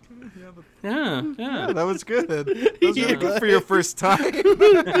 Oh, okay. Yeah. Yeah, that was good. That was really good for your first time.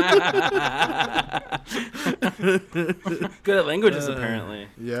 Good at languages, apparently.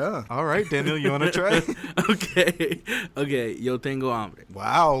 Yeah. All right, Daniel, you want to try? Okay. Yo tengo hambre.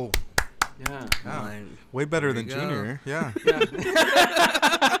 Wow. Yeah. Like, Way better there than you go. Junior. Yeah. Yeah.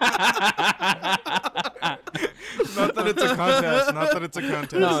 Not that it's a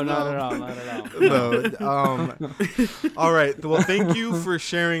contest. No, not at all. Not at all. No. All right. Well, thank you for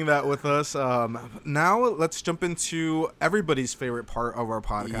sharing that with us. Now let's jump into everybody's favorite part of our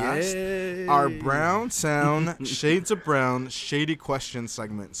podcast, Yay. our Brown Sound Shades of Brown Shady Question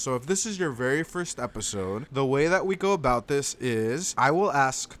segment. So if this is your very first episode, the way that we go about this is I will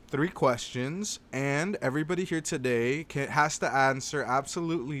ask 3 questions, and everybody here today has to answer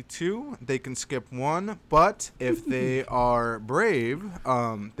absolutely 2. They can skip 1, but if they are brave,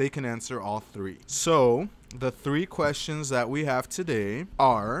 they can answer all 3. So the 3 questions that we have today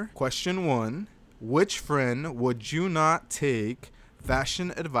are: question 1, which friend would you not take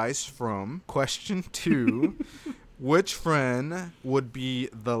fashion advice from? Question 2, which friend would be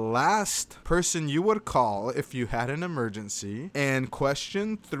the last person you would call if you had an emergency? And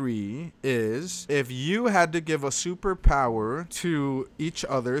question 3 is, if you had to give a superpower to each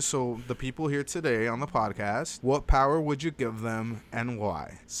other, so the people here today on the podcast, what power would you give them and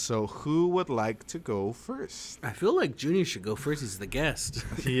why? So who would like to go first? I feel like Junior should go first. He's the guest.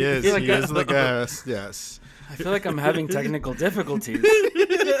 He is. He He is the guest. Yes. I feel like I'm having technical difficulties.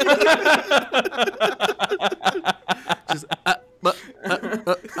 Just, I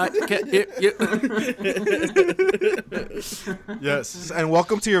can't hear you. Yes. And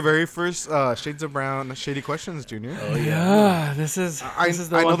welcome to your very first Shades of Brown Shady Questions, Junior. Oh, Yeah, this is. I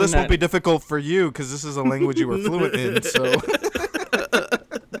the know one this thing won't be difficult for you because this is a language you were fluent in. So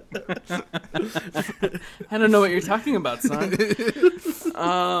I don't know what you're talking about, son.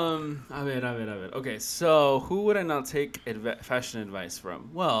 A ver. Okay, so who would I not take fashion advice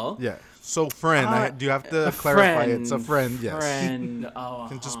from? Well, yeah. So friend, do you have to clarify? Friend, It's a friend. Yes. Friend. Oh, It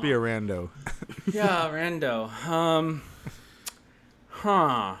can just be a rando. yeah, rando.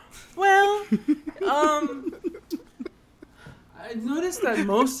 Well, I noticed that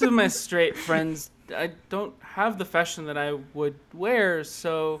most of my straight friends, I don't have the fashion that I would wear,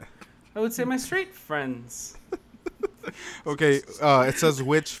 so I would say my straight friends. Okay, it says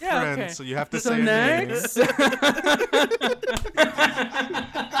which Yeah, friend, okay. so you have to So say a name. next.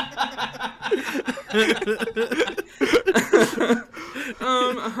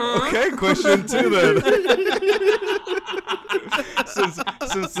 Okay, question 2 then.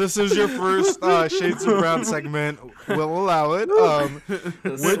 since this is your first Shades of Brown segment, we'll allow it.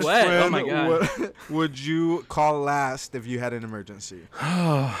 Which Sweat. friend Oh my God. would you call last if you had an emergency?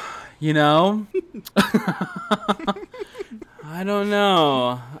 You know? I don't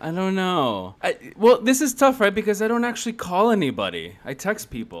know. Well, this is tough, right? Because I don't actually call anybody. I text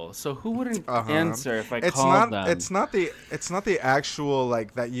people. So who wouldn't answer if I called them? It's not the actual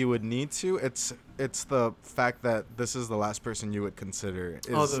like that you would need to. It's the fact that this is the last person you would consider.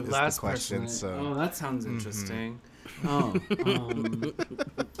 Is the last the question. person. So. Oh, that sounds interesting. My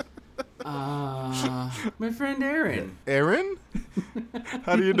friend Aaron. Aaron?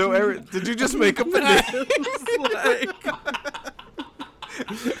 How do you know Aaron? Did you just make up a name?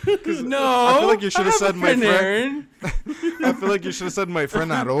 No, I feel like you should have said my friend. Aaron. I feel like you should have said my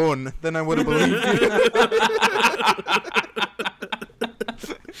friend Aaron. Then I would have believed you.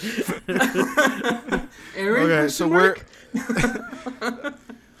 Aaron. Okay, so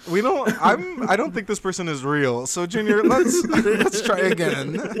I don't think this person is real. So Junior, let's try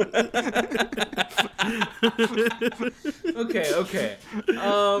again. Okay.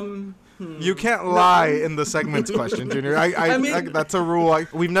 You can't lie in the segments question, Junior. I mean, that's a rule.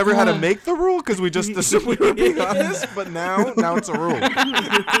 We've never had to make the rule because we just assumed we were being honest. But now it's a rule.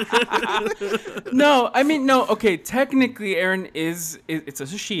 No. Okay, technically, Aaron it's a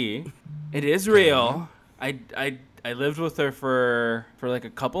she. It is real. I lived with her for like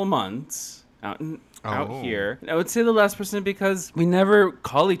a couple months out here. And I would say the last person because we never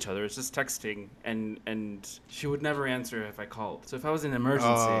call each other. It's just texting, and she would never answer if I called. So if I was in an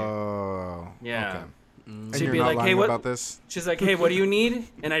emergency, yeah. Okay. And She'd you're be not like, lying "Hey, what?" about this? She's like, "Hey, what do you need?"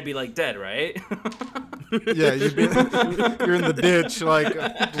 And I'd be like, "Dead, right?" Yeah, you're in the ditch. Like,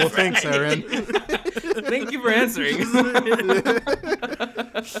 well, thanks, Aaron. Thank you for answering.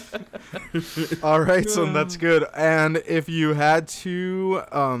 All right, so that's good. And if you had to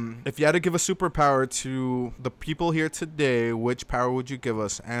give a superpower to the people here today, which power would you give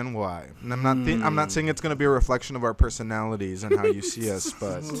us and why? And I'm not saying it's going to be a reflection of our personalities and how you see us,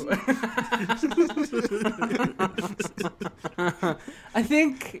 but I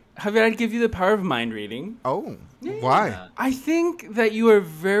think, Javier, I'd give you the power of mind reading. Oh, why? I think that you are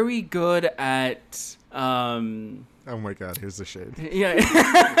very good at. Oh my God! Here's the shade. Yeah.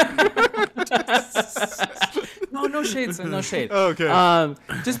 No shade, son. No shade. Oh, okay.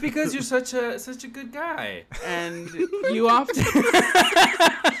 Just because you're such a good guy, and you often.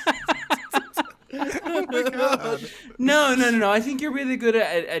 Oh my God. No. I think you're really good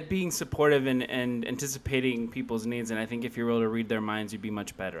at being supportive and anticipating people's needs, and I think if you're able to read their minds, you'd be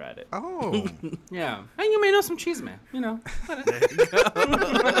much better at it. Oh. Yeah. And you may know some cheese, man. You know.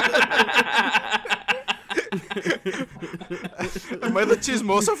 Am I the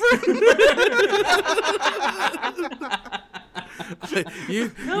chismosa friend? You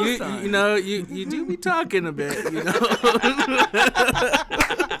do be talking a bit, you know.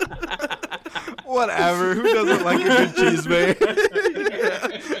 Whatever. Who doesn't like a good cheese, man?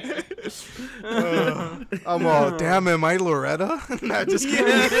 I'm all, damn, am I Loretta? Nah, just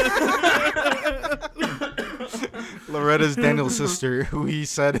kidding. Loretta's Daniel's sister, who he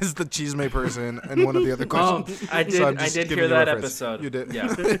said is the chisme person in one of the other questions. I did hear that episode. You did? Yeah,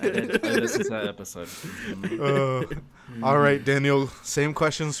 I did. I listened to that episode. All right, Daniel, same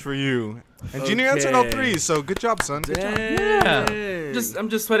questions for you. And Junior answered all three, so good job, son. Good job. Yeah. I'm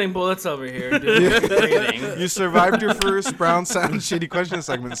just sweating bullets over here. Dude. You survived your first Brown Sound Shitty question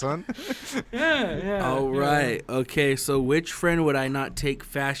segment, son. Yeah. All right. Okay, so which friend would I not take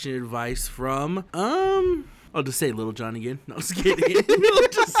fashion advice from? I'll just say Little John again. No, I was kidding.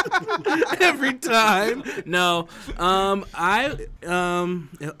 Every time. No. I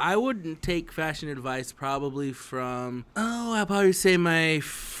wouldn't take fashion advice probably from. I'll probably say my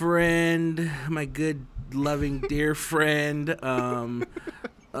friend, my good, loving, dear friend,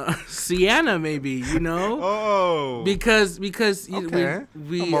 Sienna, maybe. You know. Oh. Because okay.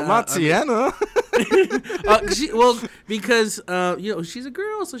 we not Sienna. Because she's a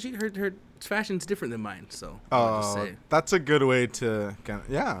girl, so her fashion's different than mine. So I'll just say. That's a good way to.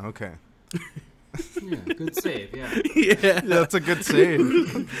 Yeah. Okay. Yeah, good save. Yeah. Yeah. That's a good save. I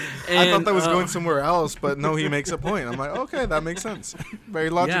thought And, that was going somewhere else, but no, he makes a point. I'm like, okay, that makes sense. Very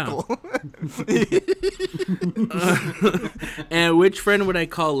logical. And which friend would I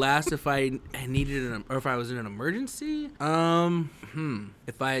call last if I needed or if I was in an emergency?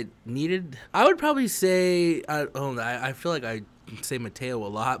 If I needed, I would probably say, I feel like I say Mateo a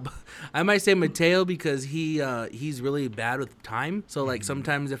lot, but I might say Mateo because he's really bad with time. So like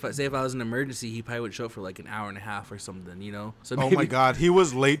sometimes if I was in an emergency, he probably would show up for like an hour and a half or something, you know? So Oh my God, he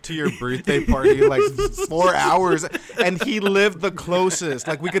was late to your birthday party like 4 hours, and he lived the closest.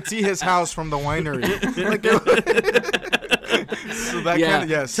 Like we could see his house from the winery. Like, so that kind of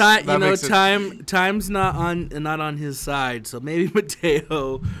yes. Time's not on his side, so maybe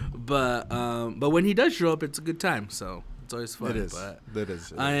Mateo. But when he does show up, it's a good time. So. It's always fun. It is. But, it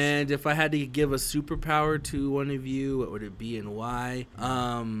is. And if I had to give a superpower to one of you, what would it be and why?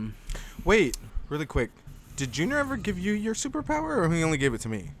 Wait, really quick. Did Junior ever give you your superpower, or he only gave it to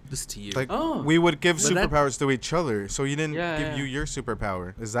me? Just to you. Like, we would give But superpowers to each other, so you didn't give you your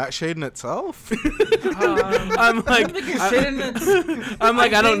superpower. Is that shade in itself? I'm like,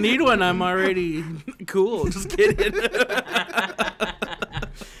 I don't need one. I'm already cool. Just kidding.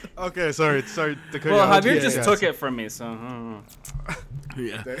 Okay, sorry to cut you Well, off. Javier just took it from me, so.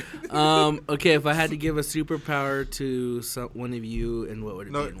 Yeah. Okay, if I had to give a superpower to one of you, and what would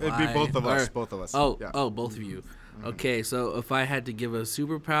it be? And it'd be why? both of us. Or- Both of us. Oh, Yeah. both of you. Okay, so if I had to give a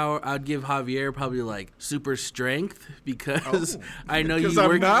superpower, I'd give Javier probably like super strength because I know you I'm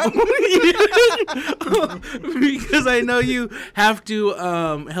work. not? Because I know you have to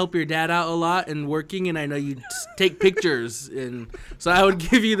help your dad out a lot in working, and I know you take pictures, and so I would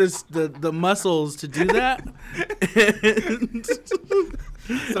give you the muscles to do that.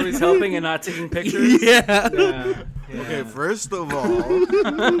 So he's helping and not taking pictures? Yeah. Okay, first of all,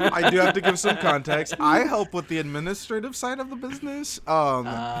 I do have to give some context. I help with the administrative side of the business,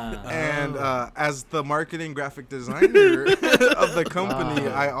 and as the marketing graphic designer of the company,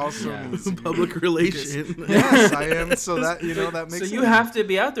 I also need to Public relations. Yes, I am. So that that makes. So you have to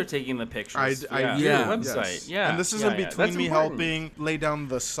be out there taking the pictures. I for do. the Yeah. website. Yes. Yeah. And this isn't between That's me important. helping lay down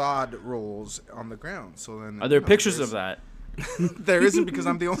the sod rolls on the ground. So then. Are there pictures of that? There isn't, because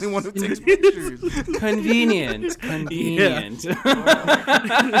I'm the only one who takes pictures. Convenient.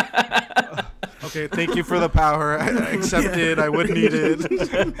 Okay, thank you for the power. I accepted. I would need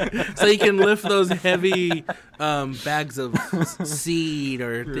it. So you can lift those heavy bags of seed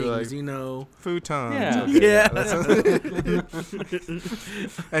or things, like, you know. Futons. Yeah. Okay, Yeah.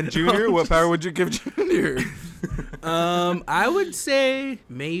 And Junior, what power would you give Junior? I would say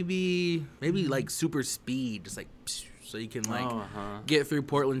maybe like super speed, just like so you can like get through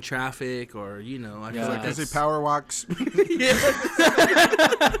Portland traffic, or I feel like Does that's he power walks?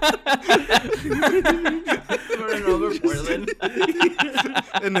 Running over Portland.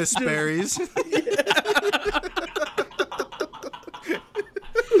 In his Sperry's.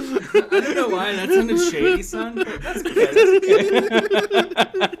 I don't know why that sounded shady, son. But that's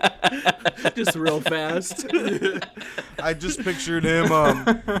okay. just real fast. I just pictured him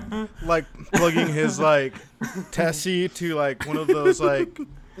like plugging his like Tessie to like one of those like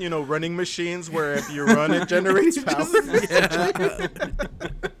running machines where if you run it generates power.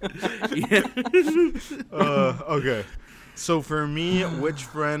 Okay. So for me, which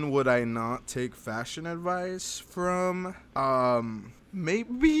friend would I not take fashion advice from?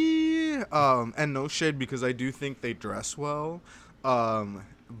 Maybe and no shade, because I do think they dress well.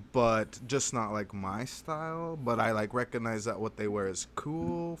 But just not like my style. But I like recognize that what they wear is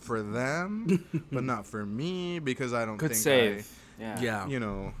cool for them, but not for me, because I don't Good think save. Yeah.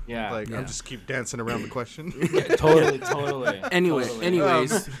 I'm just keep dancing around the question. Totally.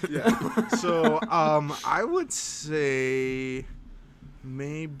 Anyways. Yeah. So I would say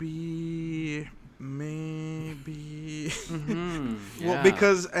maybe. Well,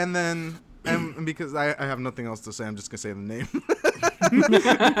 because because I have nothing else to say, I'm just gonna say the name.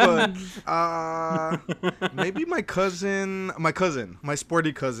 But maybe my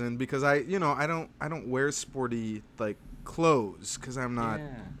sporty cousin, because I don't wear sporty like clothes, because I'm not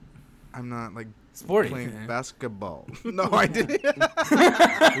like Sporty. playing basketball. No, I didn't.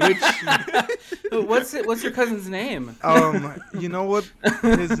 What's your cousin's name? You know what?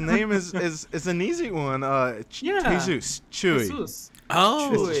 His name is an easy one. Jesus. Chewy. Jesus.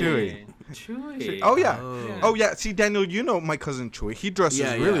 Oh. Chewy. Chewy. Oh yeah. Oh yeah. See, Daniel, you know my cousin Chewy. He dresses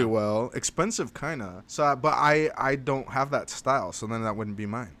really well. Expensive, kinda. So, but I don't have that style. So then that wouldn't be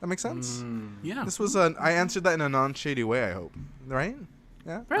mine. That makes sense. Yeah. This was I answered that in a non-shady way, I hope. Right?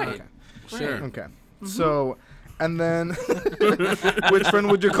 Yeah. Right. Okay. Sure. Okay. So, And then, which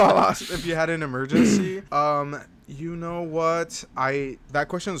friend would you call us if you had an emergency? You know what? That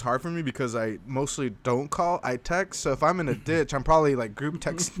question is hard for me because I mostly don't call. I text. So if I'm in a ditch, I'm probably like group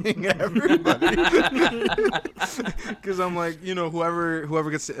texting everybody. Because I'm like, you know,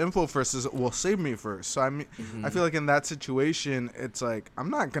 whoever gets the info first will save me first. So I feel like in that situation, it's like I'm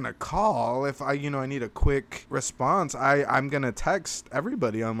not gonna call if I need a quick response. I'm gonna text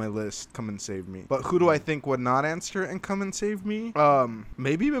everybody on my list, come and save me. But who do I think would not answer and come and save me?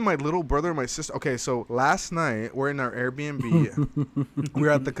 Maybe even my little brother or my sister. Okay, so last night we're in our Airbnb. We're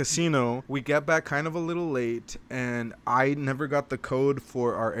at the casino. We get back kind of a little late, and I never got the code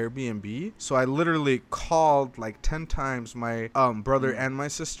for our Airbnb. So I literally called like 10 times my brother and my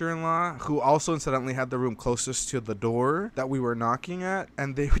sister-in-law, who also incidentally had the room closest to the door that we were knocking at,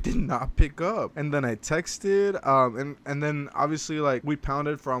 and they did not pick up. And then I texted, and then obviously like we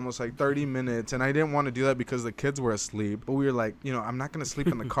pounded for almost like 30 minutes, and I didn't want to do that because the kids were asleep. But we were like, I'm not gonna sleep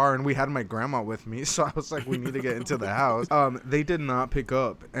in the car, and we had my grandma with me, so I was like, we need to get into the house. They did not pick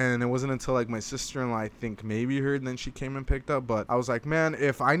up, and it wasn't until like my sister-in-law, I think, maybe heard, and then she came and picked up. But I was like, man,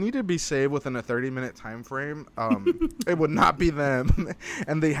 if I need to be saved within a 30-minute time frame, it would not be them.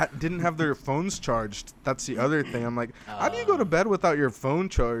 And they didn't have their phones charged. That's the other thing. I'm like, how do you go to bed without your phone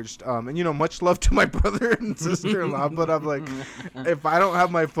charged? And much love to my brother and sister-in-law, but I'm like, if I don't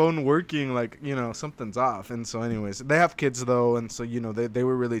have my phone working, like, something's off. And so anyways, they have kids though, and so they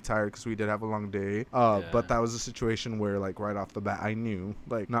were really tired because we did have a long day. But that was a situation where like right off the bat I knew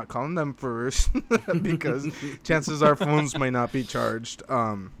like not calling them first because chances are phones might not be charged,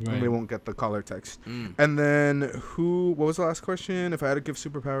 and they won't get the call or text. And then what was the last question? If I had to give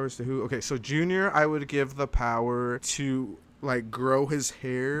superpowers to who? Okay, so Junior, I would give the power to like grow his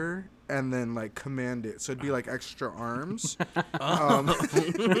hair and then like command it, so it'd be like extra arms.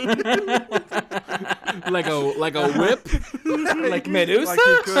 Like a whip, like Medusa. Like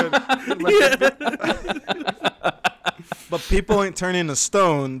he could. But people ain't turning to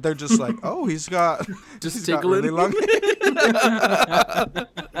stone. They're just like, oh, he's got tickling. Really long.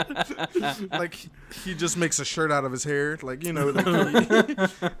 Like he just makes a shirt out of his hair. Like it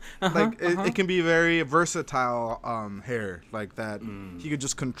can be very versatile hair like that. He could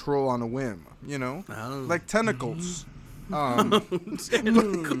just control on a whim. Like tentacles. Tentacles.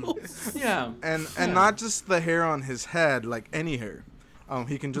 Yeah. And not just the hair on his head, like any hair.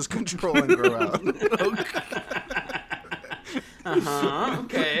 He can just control and grow out.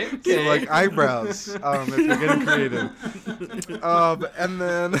 Okay. So like eyebrows, if you're getting creative.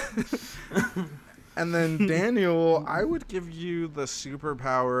 And then Daniel, I would give you the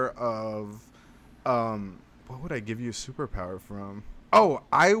superpower of, what would I give you a superpower from? Oh,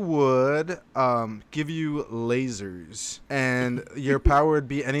 I would give you lasers, and your power would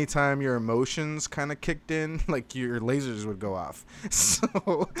be anytime your emotions kind of kicked in, like your lasers would go off.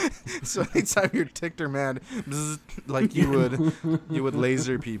 So anytime you're ticked or mad, bzz, like you would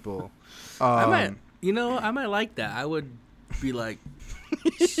laser people. I might like that. I would be like,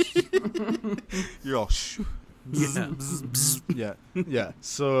 you're all shh. Yeah. Yeah.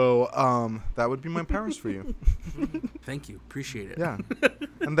 So that would be my powers for you. Thank you. Appreciate it. Yeah.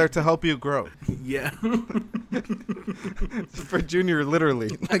 I'm there to help you grow. Yeah. For Junior,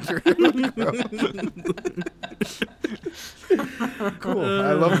 literally. Like you're grow. Cool.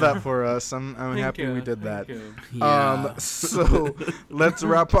 I love that for us. I'm happy we did that. Yeah. So let's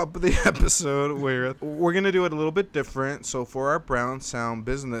wrap up the episode where we're gonna do it a little bit different. So for our Brown Sound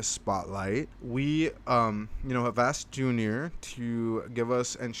Business Spotlight, we have asked Junior to give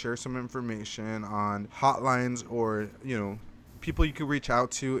us and share some information on hotlines or people you could reach out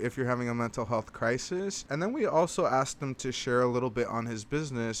to if you're having a mental health crisis. And then we also asked him to share a little bit on his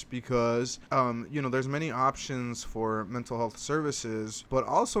business because, there's many options for mental health services, but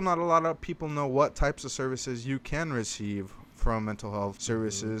also not a lot of people know what types of services you can receive from mental health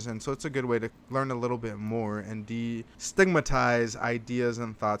services. And so it's a good way to learn a little bit more and destigmatize ideas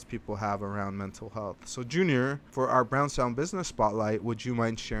and thoughts people have around mental health. So Junior, for our Brown Sound Business Spotlight, would you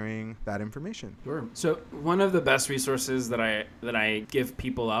mind sharing that information? Sure. So one of the best resources that I give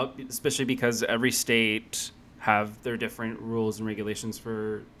people out, especially because every state have their different rules and regulations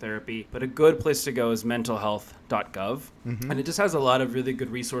for therapy, but a good place to go is mentalhealth.gov. And it just has a lot of really good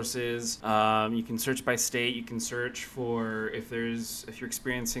resources. You can search by state. You can search for if you're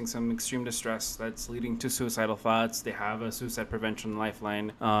experiencing some extreme distress that's leading to suicidal thoughts. They have a suicide prevention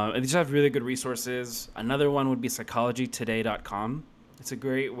lifeline. They just have really good resources. Another one would be psychologytoday.com. It's a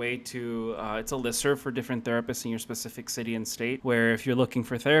great way to, it's a listserv for different therapists in your specific city and state, where if you're looking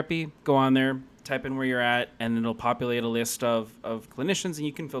for therapy, go on there. type in where you're at, and it'll populate a list of clinicians, and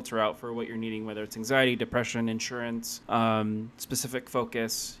you can filter out for what you're needing, whether it's anxiety, depression, insurance, specific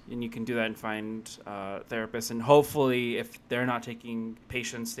focus, and you can do that and find therapists. And hopefully, if they're not taking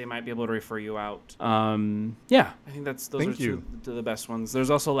patients, they might be able to refer you out. Yeah, I think those are two of the best ones. There's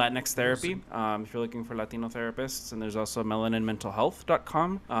also Latinx therapy, if you're looking for Latino therapists, and there's also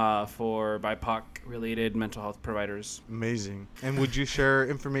melaninmentalhealth.com for BIPOC-related mental health providers. Amazing. And would you share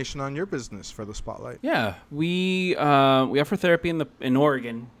information on your business for the spotlight? Yeah, we offer therapy in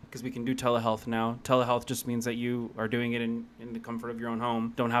Oregon because we can do telehealth now. Telehealth just means that you are doing it in the comfort of your own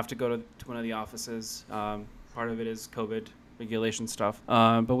home. Don't have to go to one of the offices. Part of it is COVID regulation stuff.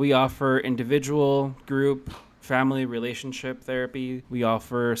 But we offer individual, group, family, relationship therapy. We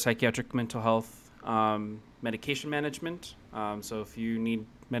offer psychiatric mental health, medication management. So if you need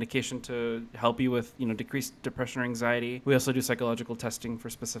medication to help you with, decreased depression or anxiety. We also do psychological testing for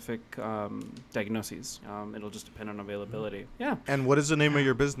specific diagnoses. It'll just depend on availability. Yeah. And what is the name of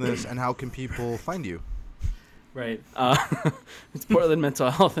your business, and how can people find you? Right. It's Portland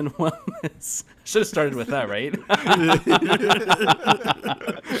Mental Health and Wellness. Should have started with that, right?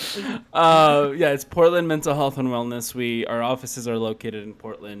 Yeah, it's Portland Mental Health and Wellness. Our offices are located in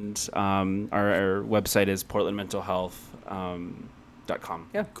Portland. Our website is portlandmentalhealth.com.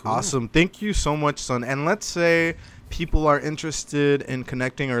 Yeah. Cool. Awesome. Thank you so much, son. And let's say people are interested in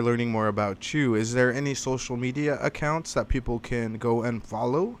connecting or learning more about you. Is there any social media accounts that people can go and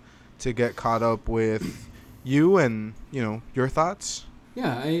follow to get caught up with you and, your thoughts?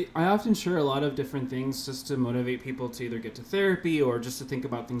 Yeah, I often share a lot of different things just to motivate people to either get to therapy or just to think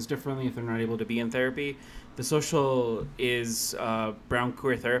about things differently if they're not able to be in therapy. The social is Brown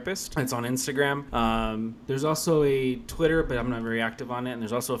Queer Therapist. It's on Instagram. There's also a Twitter, but I'm not very active on it. And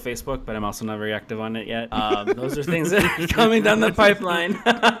there's also a Facebook, but I'm also not very active on it yet. Those are things that are coming down the pipeline.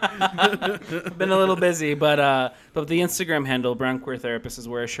 Been a little busy, but the Instagram handle, Brown Queer Therapist, is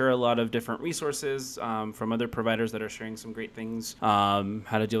where I share a lot of different resources from other providers that are sharing some great things. How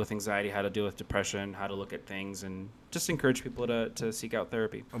to deal with anxiety, how to deal with depression, how to look at things, and just encourage people to seek out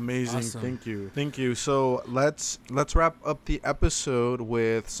therapy. Amazing. Awesome. Thank you. So let's wrap up the episode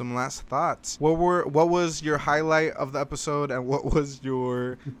with some last thoughts. What was your highlight of the episode, and what was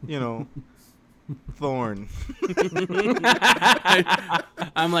your thorn?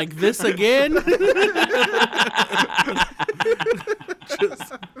 I'm like, this again?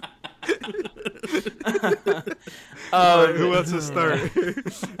 Who wants to start?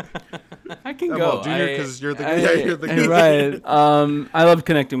 I can go. Junior, because you're the good. Right. I loved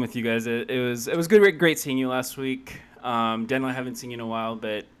connecting with you guys. It was good, great seeing you last week. Daniel, I haven't seen you in a while,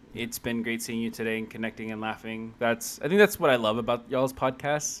 but it's been great seeing you today and connecting and laughing. I think that's what I love about y'all's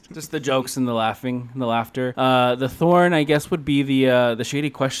podcast. Just the jokes and the laughing and the laughter. The thorn, I guess, would be the shady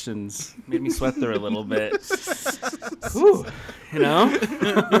questions. Made me sweat there a little bit. Whew,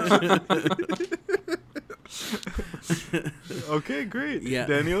 Okay, great. Yeah.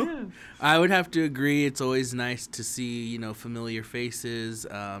 Daniel? Yeah. I would have to agree. It's always nice to see, familiar faces.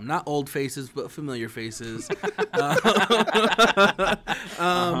 Not old faces, but familiar faces. It's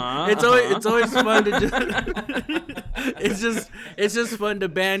always fun to it's just fun to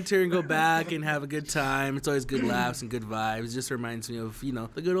banter and go back and have a good time. It's always good laughs and good vibes. It just reminds me of,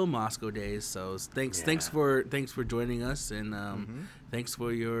 the good old Moscow days. So thanks for joining us, and thanks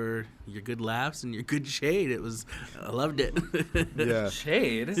for your good laughs and your good shade. I loved it. Yeah.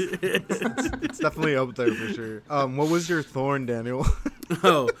 Shade. It's definitely up there for sure. What was your thorn, Daniel?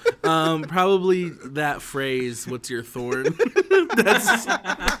 Probably that phrase, "What's your thorn?" That's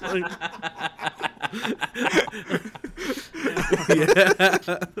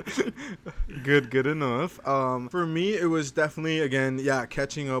yeah. Good enough. For me, it was definitely, again,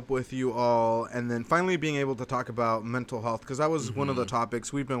 catching up with you all, and then finally being able to talk about mental health, because that was one of the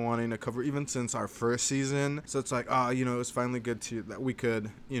topics we've been wanting to cover even since our first season. So it's like, it was finally good that we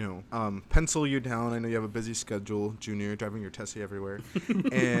could, pencil you down. I know you have a busy schedule, Junior, driving your Tessie everywhere.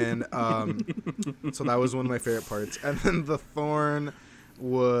 And so that was one of my favorite parts. And then the thorn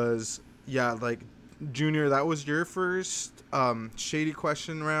was, Junior, that was your first shady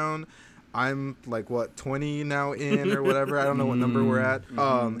question round. I'm 20 now in or whatever. I don't know what number we're at.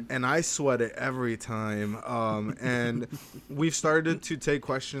 And I sweat it every time. And we've started to take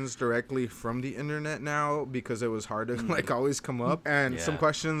questions directly from the internet now because it was hard to always come up. And some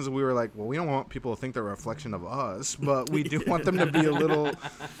questions we were like, well, we don't want people to think they're a reflection of us, but we do want them to be a little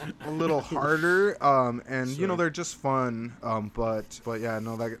harder. And sure. They're just fun. But yeah,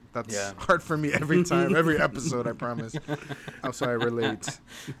 no, that's hard for me every time, every episode, I promise. So I relate.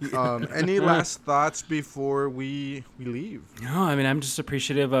 any last thoughts before we leave? No, I mean, I'm just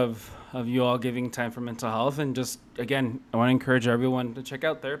appreciative of you all giving time for mental health, and just, again, I want to encourage everyone to check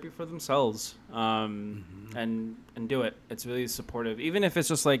out therapy for themselves, and do it. It's really supportive. Even if it's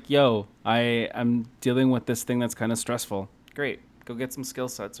just like, yo, I'm dealing with this thing that's kind of stressful. Great. Go get some skill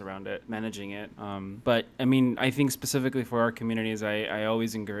sets around it, managing it. But I mean, I think specifically for our communities, I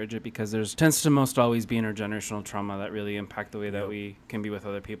always encourage it, because there's tends to most always be intergenerational trauma that really impact the way that we can be with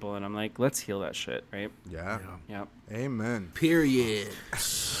other people. And I'm like, let's heal that shit, right? Yeah. Yep. Amen. Period.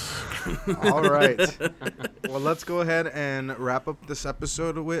 All right. Well, let's go ahead and wrap up this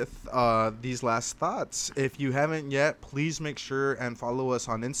episode with these last thoughts. If you haven't yet, please make sure and follow us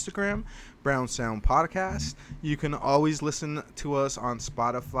on Instagram, Brown Sound Podcast. You can always listen to us on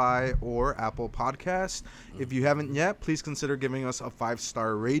Spotify or Apple Podcasts. If you haven't yet, please consider giving us a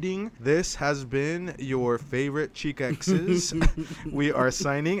 5-star rating. This has been your favorite Cheek X's. We are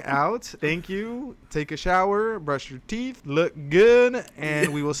signing out. Thank you. Take a shower, brush your teeth, look good,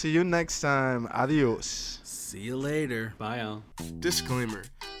 and we will see you next time. Adios. See you later. Bye, all. Disclaimer.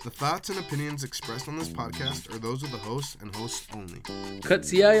 The thoughts and opinions expressed on this podcast are those of the host and hosts only. Cut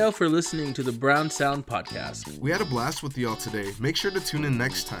CIO for listening to the Brown Sound Podcast. We had a blast with y'all today. Make sure to tune in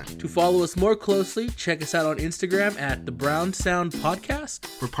next time. To follow us more closely, check us out on Instagram at the Brown Sound Podcast.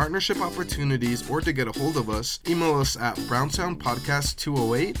 For partnership opportunities or to get a hold of us, email us at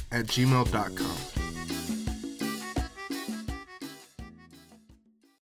brownsoundpodcast208@gmail.com.